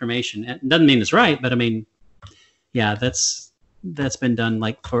relay that information. It doesn't mean it's right, but I mean, yeah, that's been done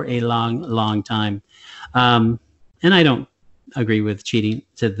like for a long, long time. And I don't agree with cheating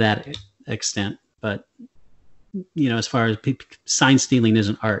to that extent, but as far as sign stealing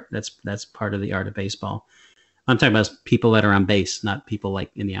isn't art, that's part of the art of baseball. I'm talking about people that are on base, not people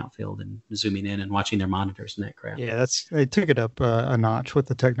like in the outfield and zooming in and watching their monitors and that crap. Yeah, they took it up a notch with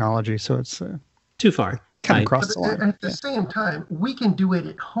the technology, so it's too far. Kind of crossed the line. At the same time, we can do it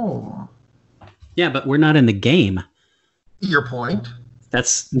at home. Yeah, but we're not in the game. Your point.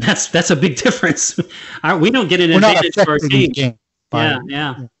 That's a big difference. We don't get an advantage for our game.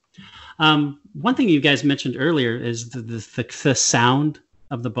 Yeah. One thing you guys mentioned earlier is the sound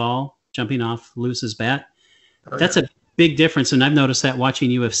of the ball jumping off Lewis's bat. That's a big difference, and I've noticed that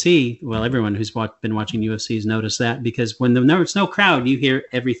watching UFC. Well, everyone who's been watching UFC has noticed that, because when there's no crowd, you hear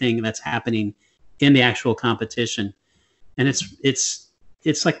everything that's happening in the actual competition, and it's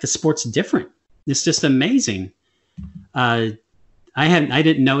like the sport's different. It's just amazing. I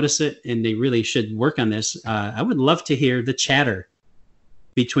didn't notice it, and they really should work on this. I would love to hear the chatter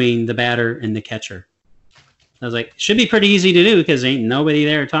between the batter and the catcher. I was like, should be pretty easy to do because ain't nobody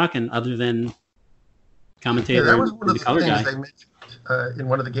there talking other than commentator that was one and of the the color things guy. they mentioned in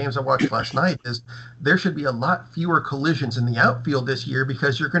one of the games I watched last night is there should be a lot fewer collisions in the outfield this year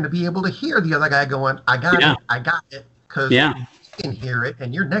because you're going to be able to hear the other guy going, I got it, because you can hear it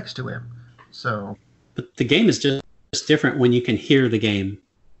and you're next to him. So, but the game is just different when you can hear the game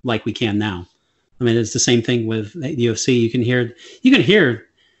like we can now. I mean, it's the same thing with the UFC. You can hear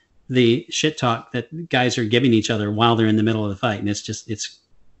the shit talk that guys are giving each other while they're in the middle of the fight, and it's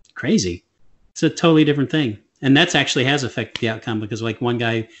crazy. It's a totally different thing, and that's actually has affected the outcome because, like, one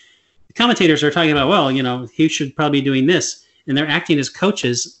guy, the commentators are talking about, well, he should probably be doing this, and they're acting as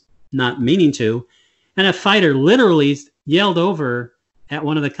coaches, not meaning to, and a fighter literally yelled over at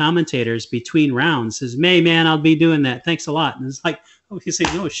one of the commentators between rounds, says, "May, man, I'll be doing that. Thanks a lot." And it's like, oh, he's saying,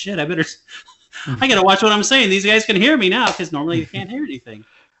 "Oh shit, I got to watch what I'm saying. These guys can hear me now because normally you can't hear anything."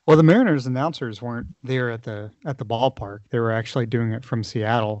 Well, the Mariners announcers weren't there at the ballpark. They were actually doing it from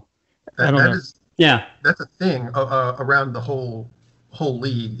Seattle. That's a thing around the whole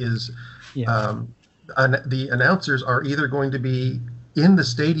league is the announcers are either going to be in the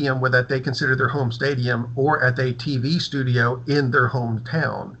stadium where that they consider their home stadium or at a TV studio in their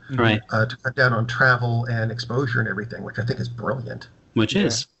hometown, right? To cut down on travel and exposure and everything, which I think is brilliant. Which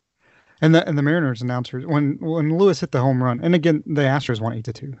is. And the Mariners announcers, when Lewis hit the home run, and again, the Astros won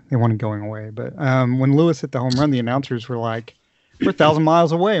 8-2. They won it going away. But when Lewis hit the home run, the announcers were like, we're 1,000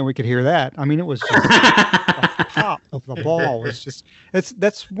 miles away, and we could hear that. I mean, it was just the top of the ball.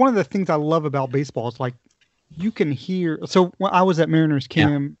 That's one of the things I love about baseball. It's like you can hear. So when I was at Mariners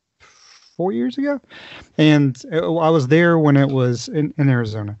camp 4 years ago, and I was there when it was in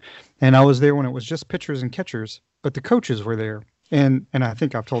Arizona, and I was there when it was just pitchers and catchers, but the coaches were there. And I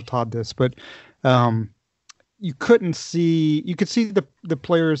think I've told Todd this, but you could see the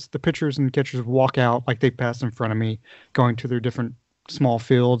players, the pitchers and catchers walk out like they passed in front of me, going to their different small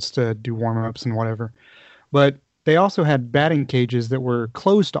fields to do warm-ups and whatever. But they also had batting cages that were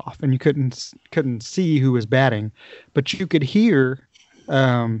closed off, and you couldn't see who was batting, but you could hear,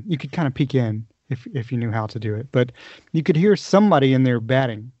 you could kind of peek in if you knew how to do it. But you could hear somebody in there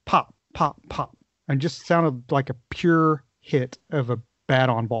batting, pop, pop, pop, and just sounded like a pure hit of a bat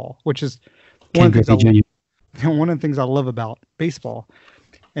on ball, which is one of the things I love about baseball.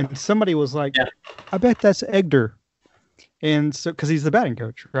 And somebody was like, I bet that's Egder. And so, because he's the batting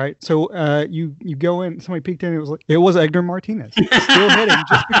coach, right? So you go in, somebody peeked in, it was Egder Martinez still hitting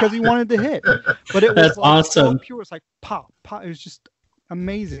just because he wanted to hit. But it was awesome. So pure. It's like pop, pop. It was just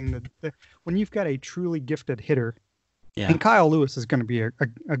amazing that when you've got a truly gifted hitter. Yeah. And Kyle Lewis is going to be a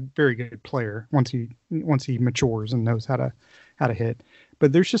very good player once he matures and knows how to hit.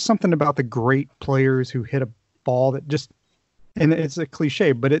 But there's just something about the great players who hit a ball that just, and it's a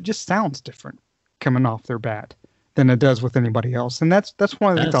cliche, but it just sounds different coming off their bat than it does with anybody else. And that's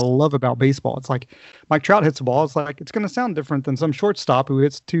one of the things I love about baseball. It's like Mike Trout hits a ball. It's like it's going to sound different than some shortstop who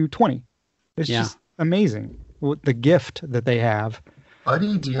hits 220. It's just amazing with the gift that they have.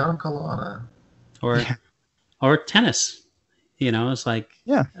 Buddy Giancarlo. Or tennis, it's like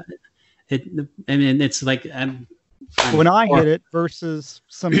it's like when I hit it versus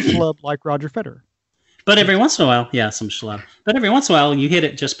some schlub like Roger Federer. But every once in a while, some schlub. But every once in a while, you hit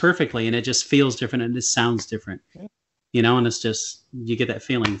it just perfectly, and it just feels different, and it sounds different, and it's just you get that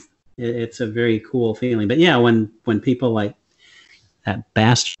feeling. It's a very cool feeling. But when people like that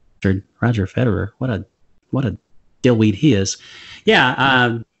bastard Roger Federer, what a dillweed he is.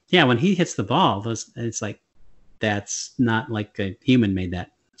 When he hits the ball, it's like. That's not like a human made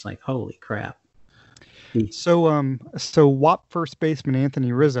that. It's like, holy crap. So WAP first baseman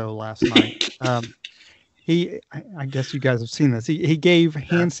Anthony Rizzo last night, I guess you guys have seen this. He gave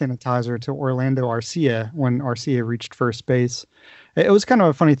hand sanitizer to Orlando Arcia when Arcia reached first base. It was kind of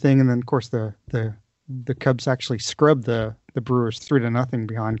a funny thing. And then of course the Cubs actually scrubbed the Brewers 3-0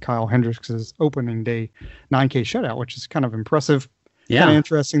 behind Kyle Hendricks' opening day 9K shutout, which is kind of impressive. Yeah. Kind of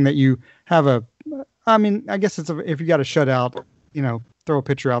interesting that you have I guess if you got a shutout, throw a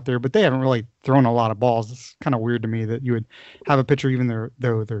pitcher out there, but they haven't really thrown a lot of balls. It's kind of weird to me that you would have a pitcher, even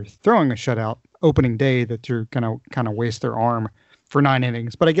though they're throwing a shutout opening day, that you're going to kind of waste their arm for 9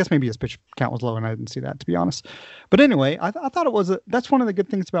 innings. But I guess maybe his pitch count was low and I didn't see that, to be honest. But anyway, I thought that's one of the good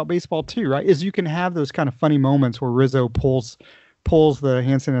things about baseball too, right? Is you can have those kind of funny moments where Rizzo pulls the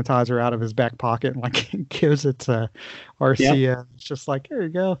hand sanitizer out of his back pocket and like gives it to Arcia. Yep. It's just like, here you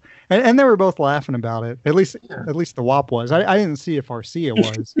go. And they were both laughing about it. At least the WAP was. I didn't see if Arcia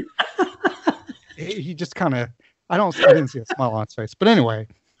was. He just kind of, I didn't see a smile on his face. But anyway,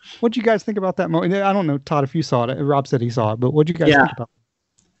 what do you guys think about that moment? I don't know, Todd, if you saw it. Rob said he saw it, but what do you guys think about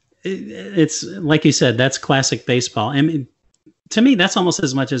it? It's like you said, that's classic baseball. I mean, to me, that's almost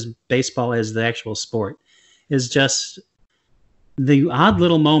as much as baseball as the actual sport. Is just the odd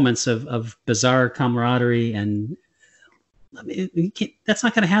little moments of bizarre camaraderie, and I mean, that's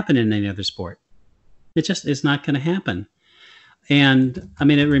not going to happen in any other sport. It just is not going to happen. And I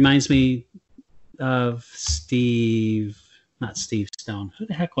mean, it reminds me of not Steve Stone. Who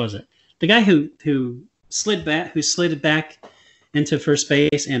the heck was it? The guy who slid back into first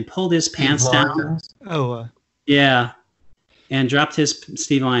base and pulled his pants down. Yeah, and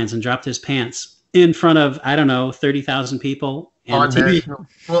Steve Lyons and dropped his pants in front of, I don't know, 30,000 people. On national.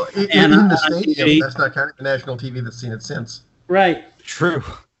 Well, in the stadium, TV. That's not counting the national TV that's seen it since. Right. True.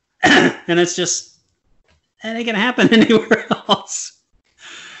 And it's just, it ain't going to happen anywhere else.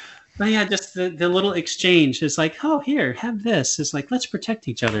 But yeah, just the little exchange is like, oh, here, have this. It's like, let's protect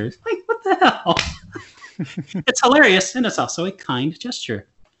each other. It's like, what the hell? It's hilarious, and it's also a kind gesture.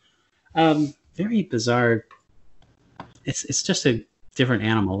 Very bizarre. It's just a different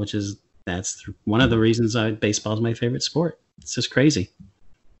animal, that's one of the reasons baseball is my favorite sport. It's just crazy.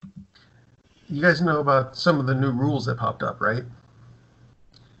 You guys know about some of the new rules that popped up, right?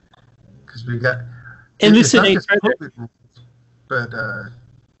 Because we got elucidate, but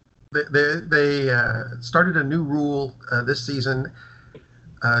they started a new rule this season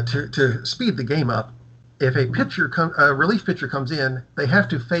to speed the game up. If a relief pitcher comes in, they have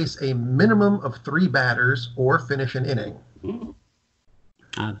to face a minimum of 3 batters or finish an inning.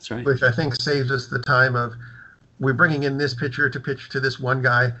 That's right. Which I think saves us the time of we're bringing in this pitcher to pitch to this one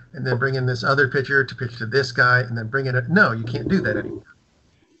guy, and then bring in this other pitcher to pitch to this guy, and then bring in it. No, you can't do that anymore.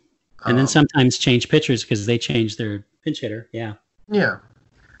 And then sometimes change pitchers because they change their pinch hitter. Yeah. Yeah.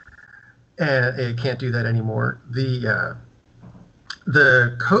 And it can't do that anymore. Some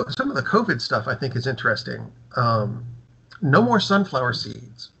of the COVID stuff I think is interesting. No more sunflower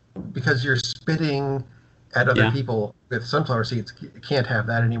seeds because you're spitting at other people with sunflower seeds. You can't have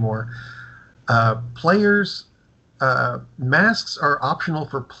that anymore. Players, masks are optional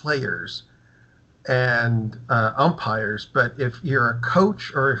for players and umpires, but if you're a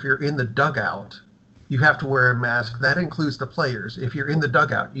coach or if you're in the dugout, you have to wear a mask. That includes the players. If you're in the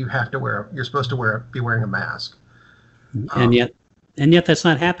dugout, you're supposed to be wearing a mask. And yet that's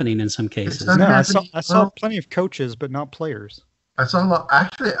not happening in some cases. No, I saw plenty of coaches, but not players. I saw a lot.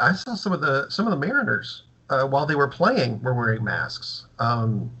 Actually, I saw some of the Mariners while they were playing were wearing masks.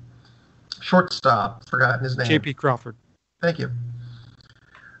 Shortstop, forgotten his name. J.P. Crawford. Thank you.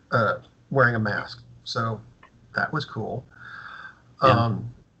 Wearing a mask, so that was cool. Yeah.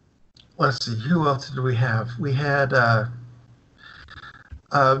 Let's see, who else did we have? We had the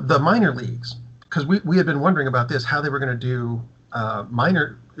minor leagues, because we had been wondering about this, how they were going to do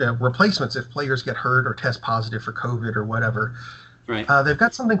minor replacements if players get hurt or test positive for COVID or whatever. Right. They've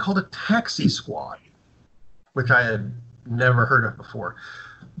got something called a taxi squad, which I had never heard of before.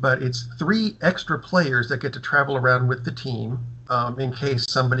 But it's 3 extra players that get to travel around with the team in case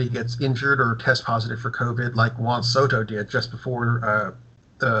somebody gets injured or tests positive for COVID, like Juan Soto did just before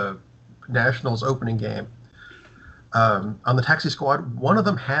the Nationals opening game. On the taxi squad, one of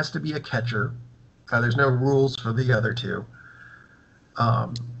them has to be a catcher. There's no rules for the other 2.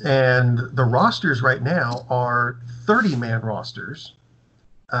 And the rosters right now are 30-man rosters.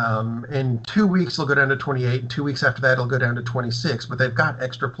 In 2 weeks, they'll go down to 28. And 2 weeks after that, it'll go down to 26. But they've got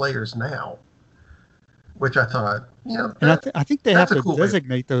extra players now, which I thought, and I think they have to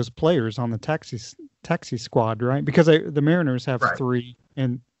designate those players on the taxi squad, right? Because the Mariners have 3,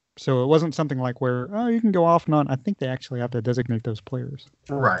 and so it wasn't something like where you can go off and on. I think they actually have to designate those players,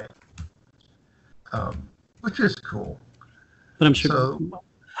 right? Which is cool. But I'm sure,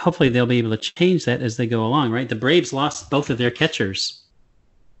 hopefully, they'll be able to change that as they go along, right? The Braves lost both of their catchers.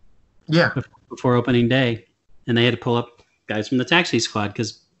 Yeah. Before opening day, and they had to pull up guys from the taxi squad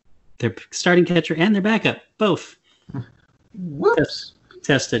because their starting catcher and their backup both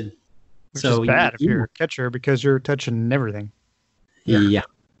tested. Which is bad if you're a catcher because you're touching everything. Yeah.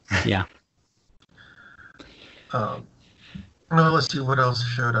 Let's see what else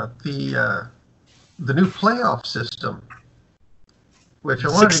showed up. The new playoff system, which I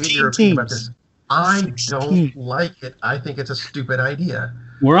wanted to get your opinion about this. I don't like it. I think it's a stupid idea.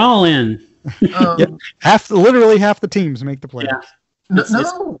 We're all in. Literally half the teams make the playoffs.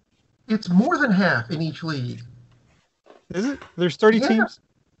 Yeah. It's more than half in each league. Is it? There's 30 teams?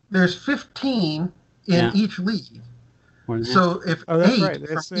 There's 15 in each league. More than half. So if that's 8 right.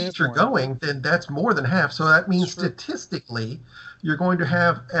 from It's each are more. going, then that's more than half. So that means Sure. statistically, you're going to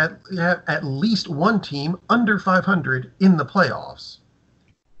have at least one team under 500 in the playoffs.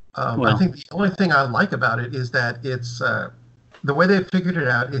 I think the only thing I like about it is that it's the way they figured it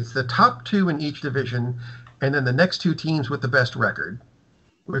out. It's the top 2 in each division, and then the next 2 teams with the best record,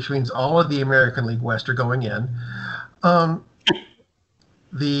 which means all of the American League West are going in.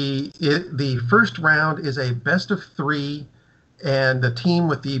 The first round is a best of 3, and the team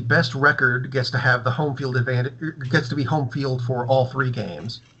with the best record gets to have the home field advantage. Gets to be home field for all 3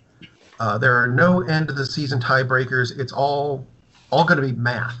 games. There are no end of the season tiebreakers. It's all going to be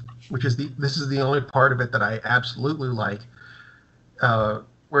math, which is this is the only part of it that I absolutely like.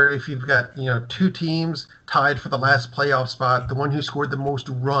 Where if you've got 2 teams tied for the last playoff spot, the one who scored the most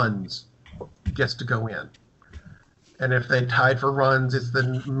runs gets to go in. And if they tied for runs, it's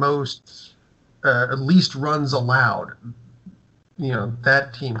the most least runs allowed.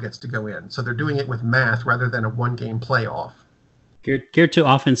 That team gets to go in. So they're doing it with math rather than a 1-game playoff. Geared to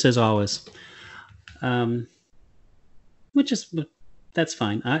offense as always, that's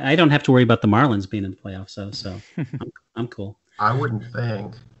fine. I don't have to worry about the Marlins being in the playoffs, so I'm cool. I wouldn't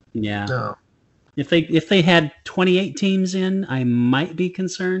think. Yeah. No. If they had 28 teams in, I might be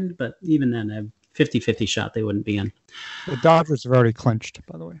concerned, but even then, a 50-50 shot they wouldn't be in. The Dodgers have already clinched,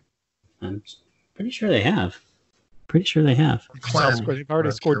 by the way. I'm pretty sure they have. They've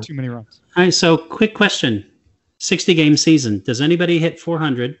already scored too many runs. All right, so quick question. 60-game season. Does anybody hit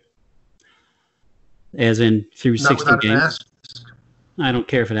 400? As in through 60 games? I don't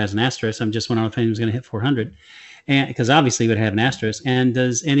care if it has an asterisk. I'm just wondering if anyone's going to hit 400. And because obviously it would have an asterisk. And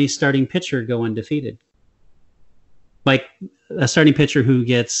does any starting pitcher go undefeated? Like a starting pitcher who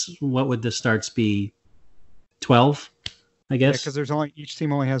gets, what would the starts be? 12, I guess? Yeah, because each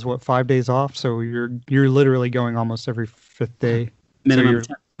team only has 5 days off, so you're literally going almost every 5th day.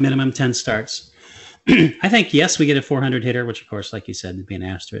 Minimum 10 starts. I think, yes, we get a 400 hitter, which, of course, like you said, would be an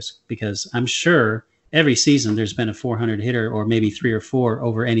asterisk, because I'm sure every season there's been a 400 hitter or maybe 3 or 4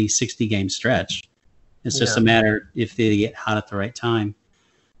 over any 60-game stretch. It's just a matter if they get hot at the right time.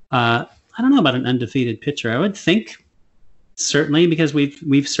 I don't know about an undefeated pitcher. I would think certainly, because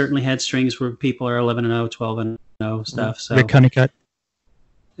we've certainly had strings where people are 11-0, 12-0 stuff. So Rick Honeycutt.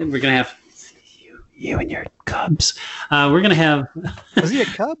 And we're going to have you and your Cubs. We're going to have... Was he a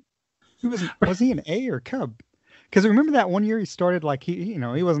Cub? Was he an A or Cub? Because remember that one year he started he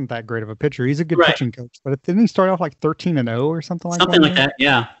wasn't that great of a pitcher. He's a good pitching coach, but didn't he start off like 13-0 or something like that? Something like that,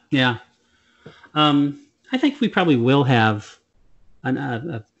 yeah. I think we probably will have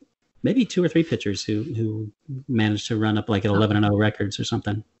maybe 2 or 3 pitchers who manage to run up like at 11-0 records or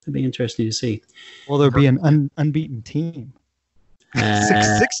something. It'd be interesting to see. Well, there'll be an unbeaten team.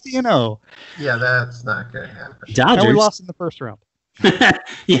 60-0. Yeah, that's not going to happen. Dodgers. And we lost in the first round.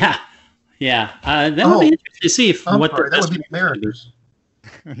 Yeah. That would be interesting to see that would be the Mariners.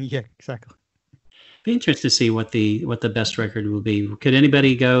 Yeah, exactly. Be interesting to see what the best record will be. Could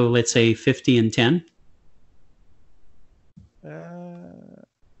anybody go, let's say, 50-10?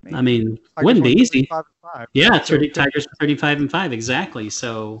 I mean, Tigers wouldn't be easy. 35-5. Yeah, Tigers 35-5, exactly.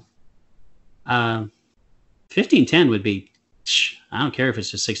 So, 50-10 would be. I don't care if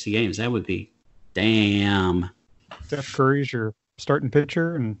it's just 60 games. That would be damn. Steph Curry's your starting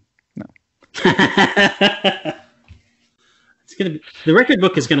pitcher, and no. It's gonna be, the record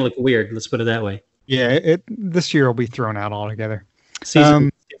book is gonna look weird. Let's put it that way. Yeah, this year will be thrown out altogether.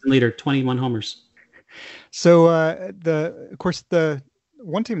 Season leader, 21 homers. So of course the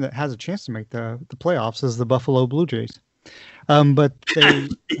one team that has a chance to make the playoffs is the Buffalo Blue Jays. But they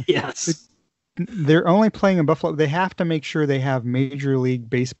yes. They're only playing in Buffalo. They have to make sure they have Major League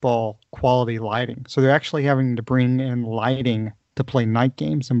Baseball quality lighting. So they're actually having to bring in lighting to play night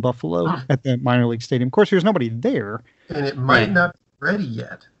games in Buffalo at the minor league stadium. Of course, there's nobody there. And it might not be ready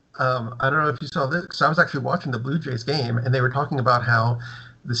yet. I don't know if you saw this, because I was actually watching the Blue Jays game, and they were talking about how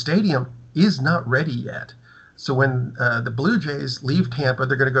the stadium is not ready yet. So when the Blue Jays leave Tampa,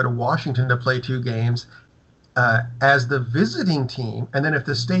 they're going to go to Washington to play 2 games as the visiting team. And then if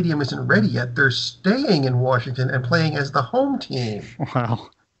the stadium isn't ready yet, they're staying in Washington and playing as the home team. Wow.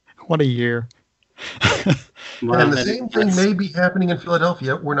 What a year. And the same thing may be happening in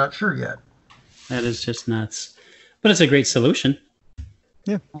Philadelphia. We're not sure yet. That is just nuts. But it's a great solution.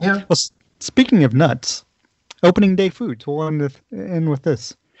 Yeah. Well, speaking of nuts, opening day foods. We'll end with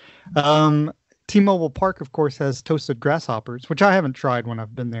this. T-Mobile Park, of course, has toasted grasshoppers, which I haven't tried when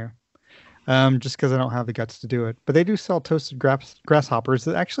I've been there, just because I don't have the guts to do it. But they do sell toasted grasshoppers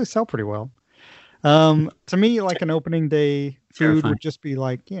that actually sell pretty well. To me, like an opening day food Terrifying. would just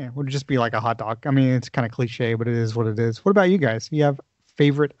be like a hot dog. I mean, it's kind of cliche, but it is what it is. What about you guys? You have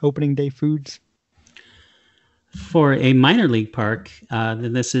favorite opening day foods? For a minor league park,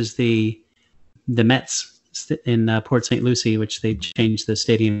 then this is the Mets in Port St. Lucie, which they change the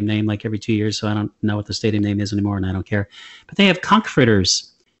stadium name like every 2 years, so I don't know what the stadium name is anymore, and I don't care. But they have conch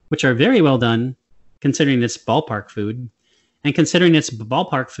fritters, which are very well done, considering it's ballpark food. And considering it's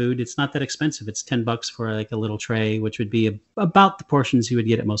ballpark food, it's not that expensive. It's $10 for like a little tray, which would be about the portions you would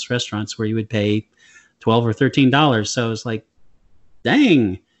get at most restaurants, where you would pay $12 or $13. So it's like,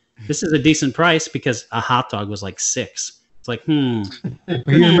 dang, this is a decent price, because a hot dog was like $6. It's like, You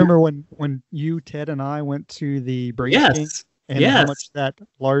remember when you, Ted, and I went to the Braves game, and how much that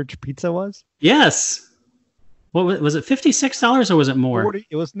large pizza was? Yes. What was it? $56 or was it more? 40,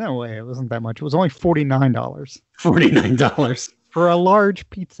 it was no way. It wasn't that much. It was only $49. $49 for a large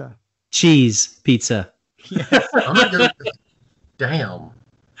pizza. Cheese pizza. Yes. Damn.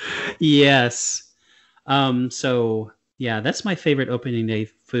 Yes. So yeah, that's my favorite opening day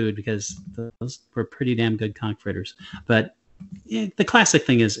food, because those were pretty damn good conch fritters. But yeah, the classic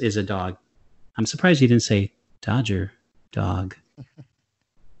thing is a dog. I'm surprised you didn't say Dodger dog.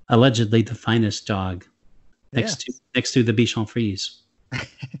 Allegedly the finest dog. Next to the Bichon Frise.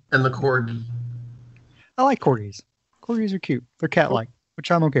 And the corgi. I like corgis. Corgis are cute. They're cat-like, which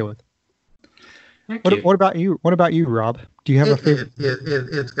I'm okay with. What about you? What about you, Rob? Do you have a favorite?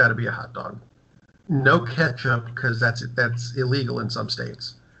 It's got to be a hot dog. No ketchup, because that's illegal in some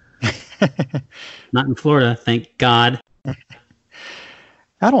states. Not in Florida, thank God. I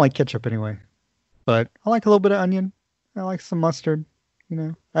don't like ketchup anyway, but I like a little bit of onion. I like some mustard. You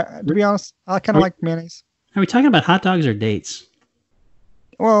know, to be honest, I kind of like mayonnaise. Are we talking about hot dogs or dates?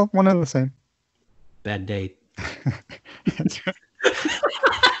 Well, one and the same. Bad date. That's right.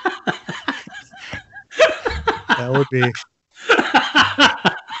 That would be.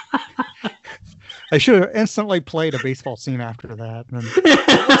 I should have instantly played a baseball scene after that, and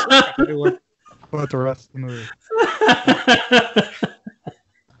then what the rest of the movie.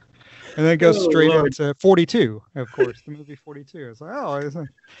 And then it goes straight into 42, of course, the movie 42. It's like,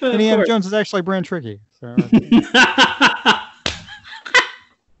 Indiana Jones is actually brand tricky. So,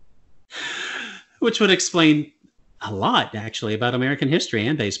 which would explain a lot, actually, about American history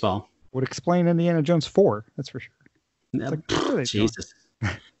and baseball. Would explain Indiana Jones 4, that's for sure. Like, Jesus.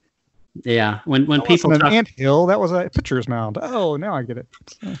 Yeah, when that people wasn't talk, an anthill, that was a pitcher's mound. Oh, now I get it.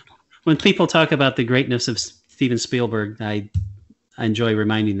 So. When people talk about the greatness of Steven Spielberg, I enjoy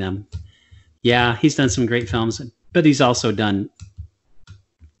reminding them, yeah, he's done some great films, but he's also done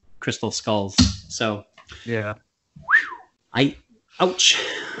Crystal Skulls. So yeah, ouch.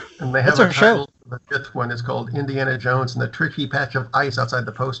 And they have a title. The fifth one is called Indiana Jones and the Tricky Patch of Ice outside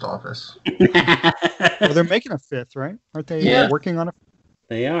the post office. Well, they're making a fifth, right? Aren't they working on it?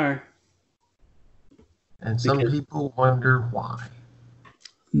 They are. And some people wonder why.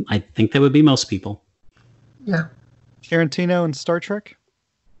 I think that would be most people. Yeah. Tarantino and Star Trek?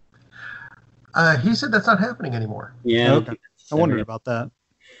 He said that's not happening anymore. Yeah. Okay. I wondered about that.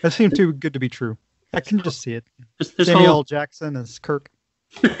 That seemed too good to be true. I can just see it. There's Samuel L. Jackson as Kirk.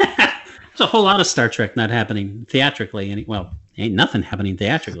 There's a whole lot of Star Trek not happening theatrically. Ain't nothing happening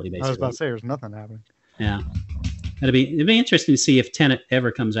theatrically, basically. I was about to say, there's nothing happening. Yeah. It'd be interesting to see if Tenet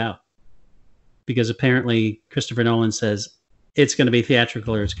ever comes out. Because apparently Christopher Nolan says it's going to be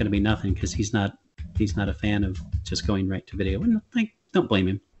theatrical or it's going to be nothing, because he's not a fan of just going right to video. And I don't blame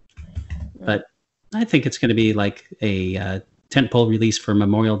him. But I think it's going to be like a tentpole release for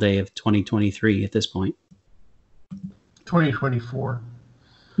Memorial Day of 2023 at this point. 2024.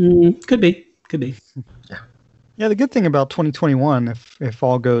 Could be. Yeah, the good thing about 2021, if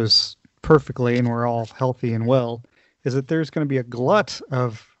all goes perfectly and we're all healthy and well, is that there's going to be a glut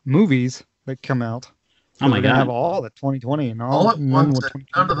of movies that come out. Oh my God! Have all the 2020 and all at once.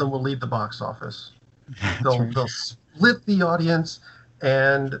 None of them will leave the box office. They'll split the audience,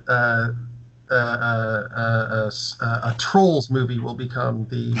 and a Trolls movie will become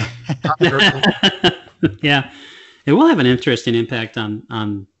the top grossing. Yeah, it will have an interesting impact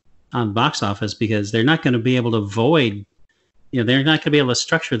on box office, because they're not going to be able to avoid. They're not going to be able to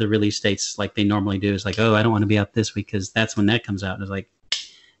structure the release dates like they normally do. It's like, oh, I don't want to be out this week because that's when that comes out. And it's like,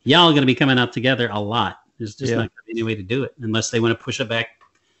 y'all are going to be coming out together a lot. There's just not going to be any way to do it unless they want to push it back,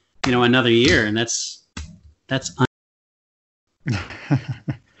 another year. And that's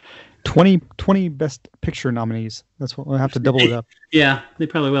 20 Best Picture nominees. That's what we'll have to double it up. Yeah, they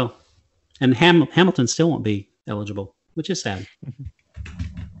probably will. And Hamilton still won't be eligible, which is sad.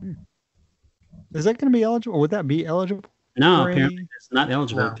 Is that going to be eligible? Would that be eligible? No, or apparently any? it's not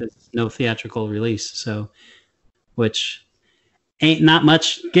eligible No. because no theatrical release. So, which ain't not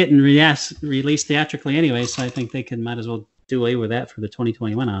much getting released theatrically anyway. So I think they might as well do away with that for the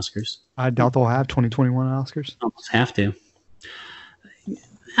 2021 Oscars. I doubt they'll have 2021 Oscars. Almost have to.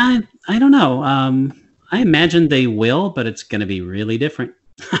 I don't know. I imagine they will, but it's going to be really different.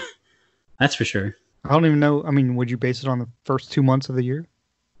 That's for sure. I don't even know. I mean, would you base it on the first 2 months of the year?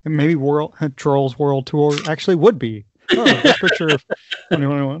 And maybe Trolls World Tour actually would be. Oh, this picture of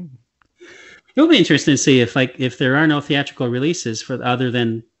 2021. It will be interesting to see if there are no theatrical releases for other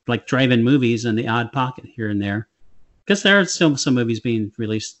than like drive-in movies and the odd pocket here and there, because there are still some movies being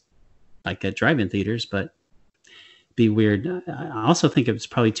released like at drive-in theaters, but be weird. I also think it's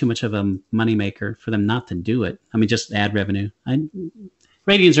probably too much of a moneymaker for them not to do it. I mean, just ad revenue.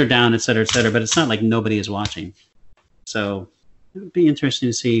 Ratings are down, et cetera, but it's not like nobody is watching. So it would be interesting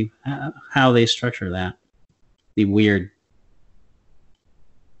to see how they structure that. Be weird.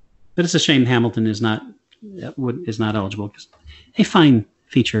 But it's a shame Hamilton is not eligible because a fine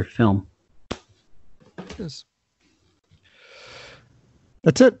feature film. Yes.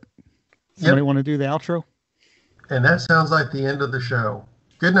 That's it. Somebody want to do the outro? And that sounds like the end of the show.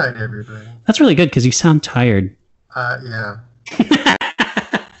 Good night, everybody. That's really good because you sound tired. Yeah.